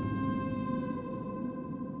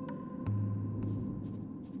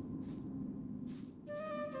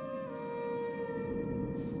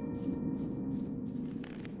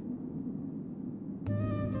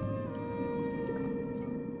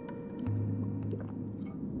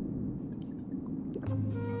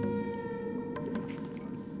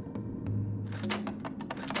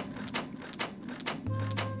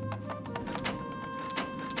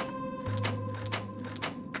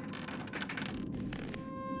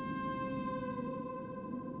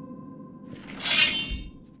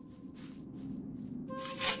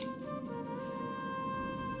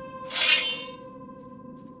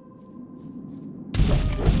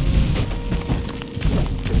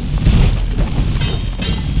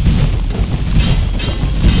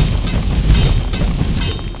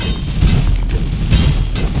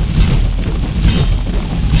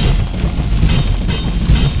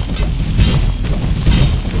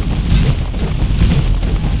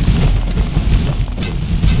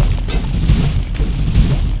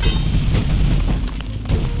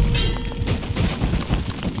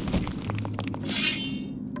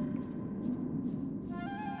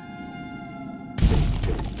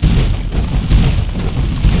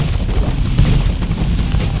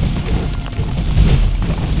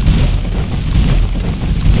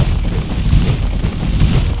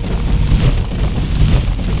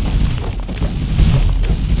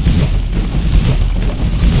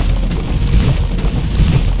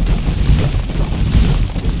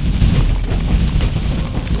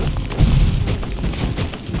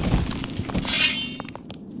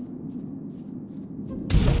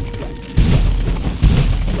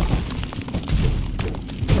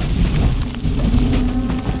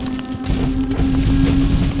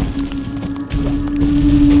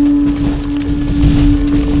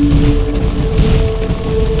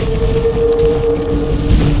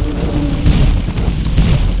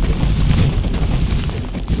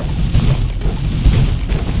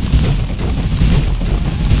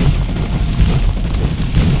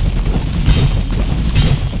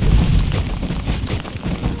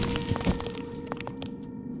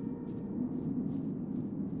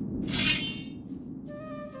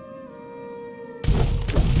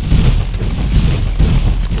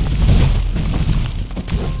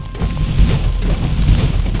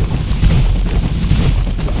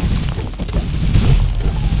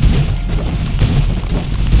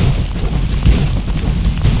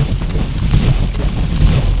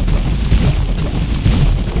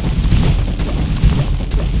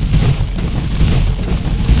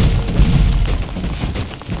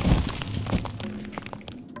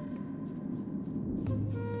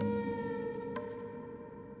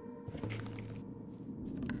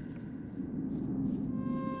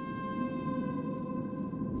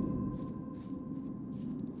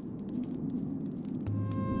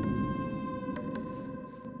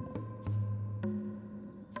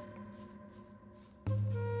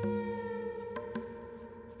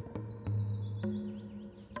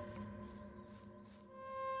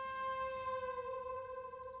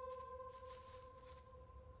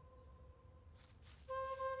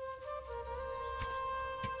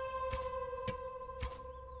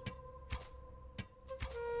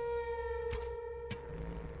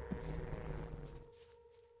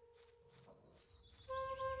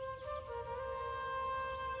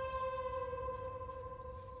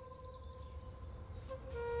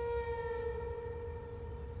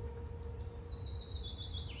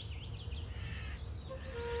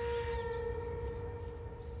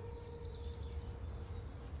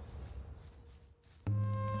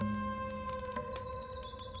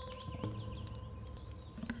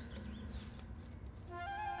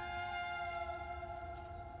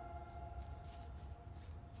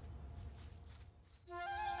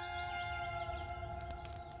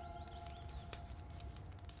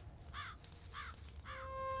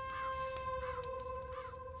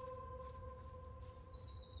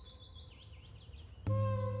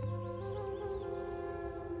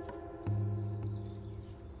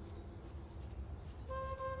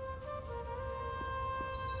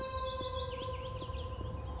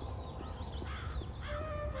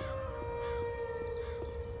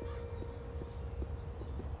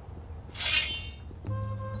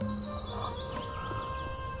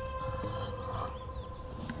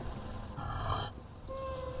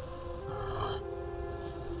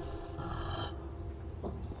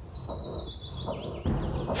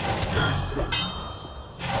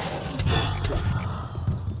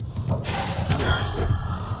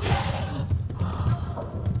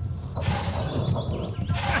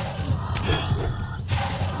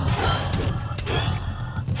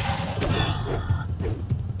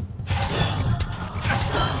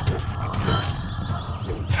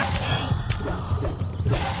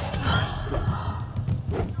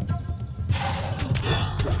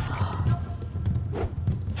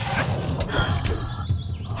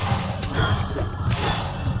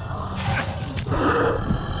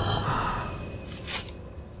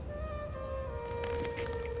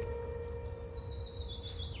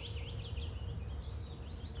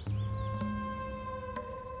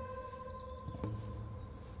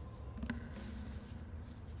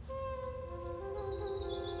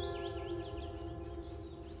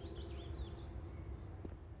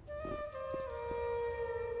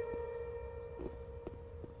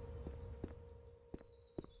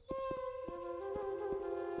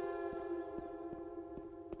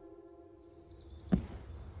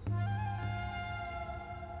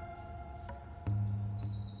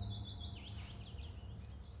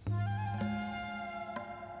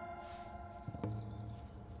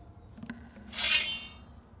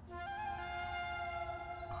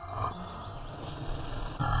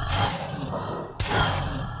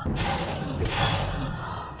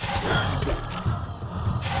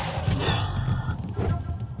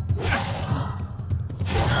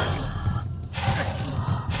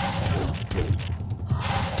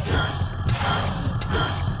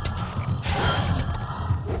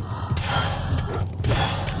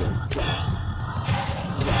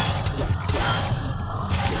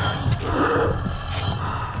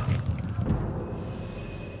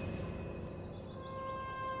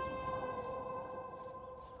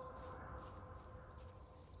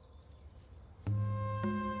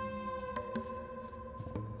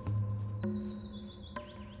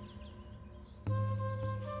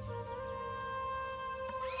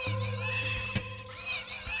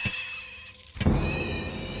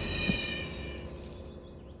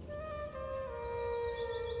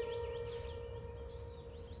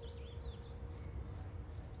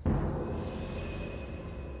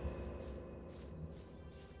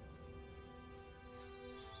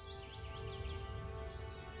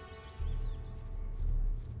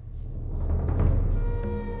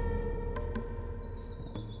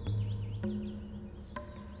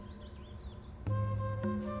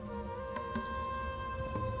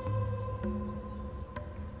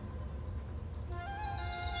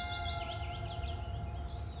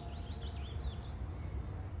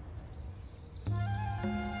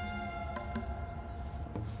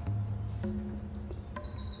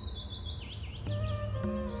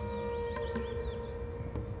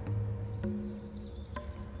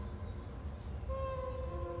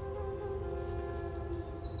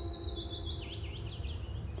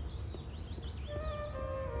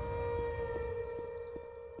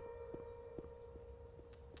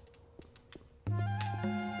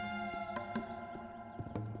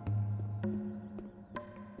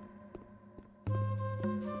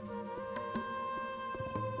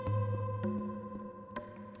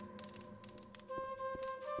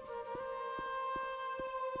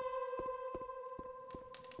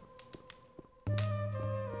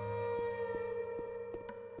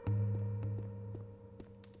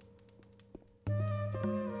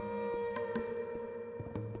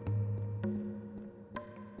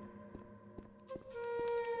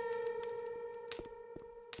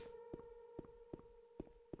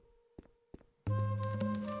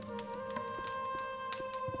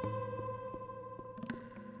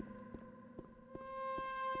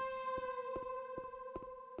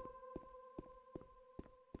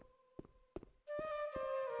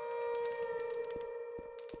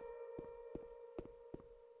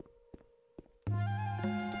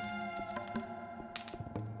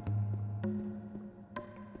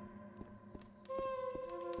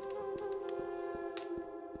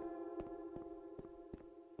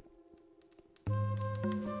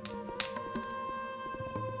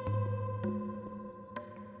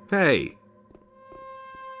 Hey!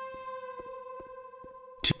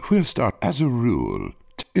 We'll start. As a rule,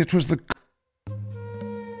 it was the...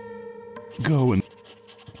 Go and...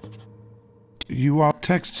 You are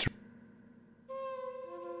texts...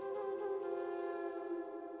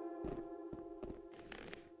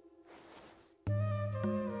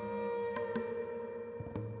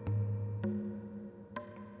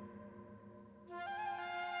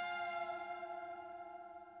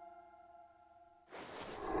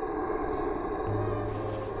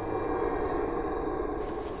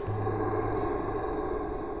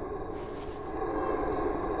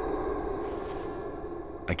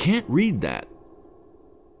 I can't read that.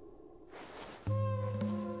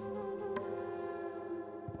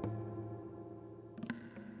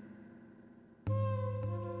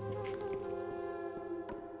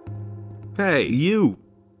 Hey, you!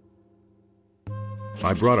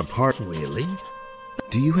 I brought a part. Really?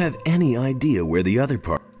 Do you have any idea where the other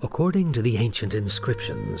part... According to the ancient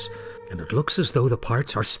inscriptions, and it looks as though the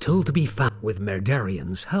parts are still to be found with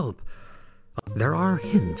Merdarian's help. There are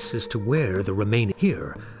hints as to where the remaining...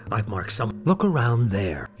 Here, I've marked some... Look around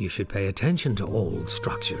there. You should pay attention to old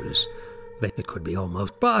structures. It could be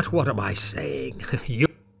almost... But what am I saying? You...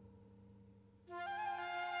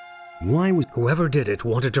 Why was... Whoever did it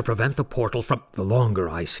wanted to prevent the portal from... The longer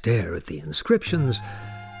I stare at the inscriptions,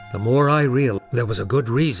 the more I realize there was a good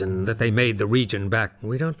reason that they made the region back.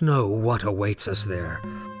 We don't know what awaits us there.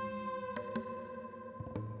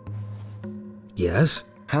 Yes?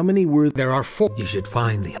 How many were... There are 4. You should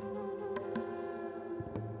find the...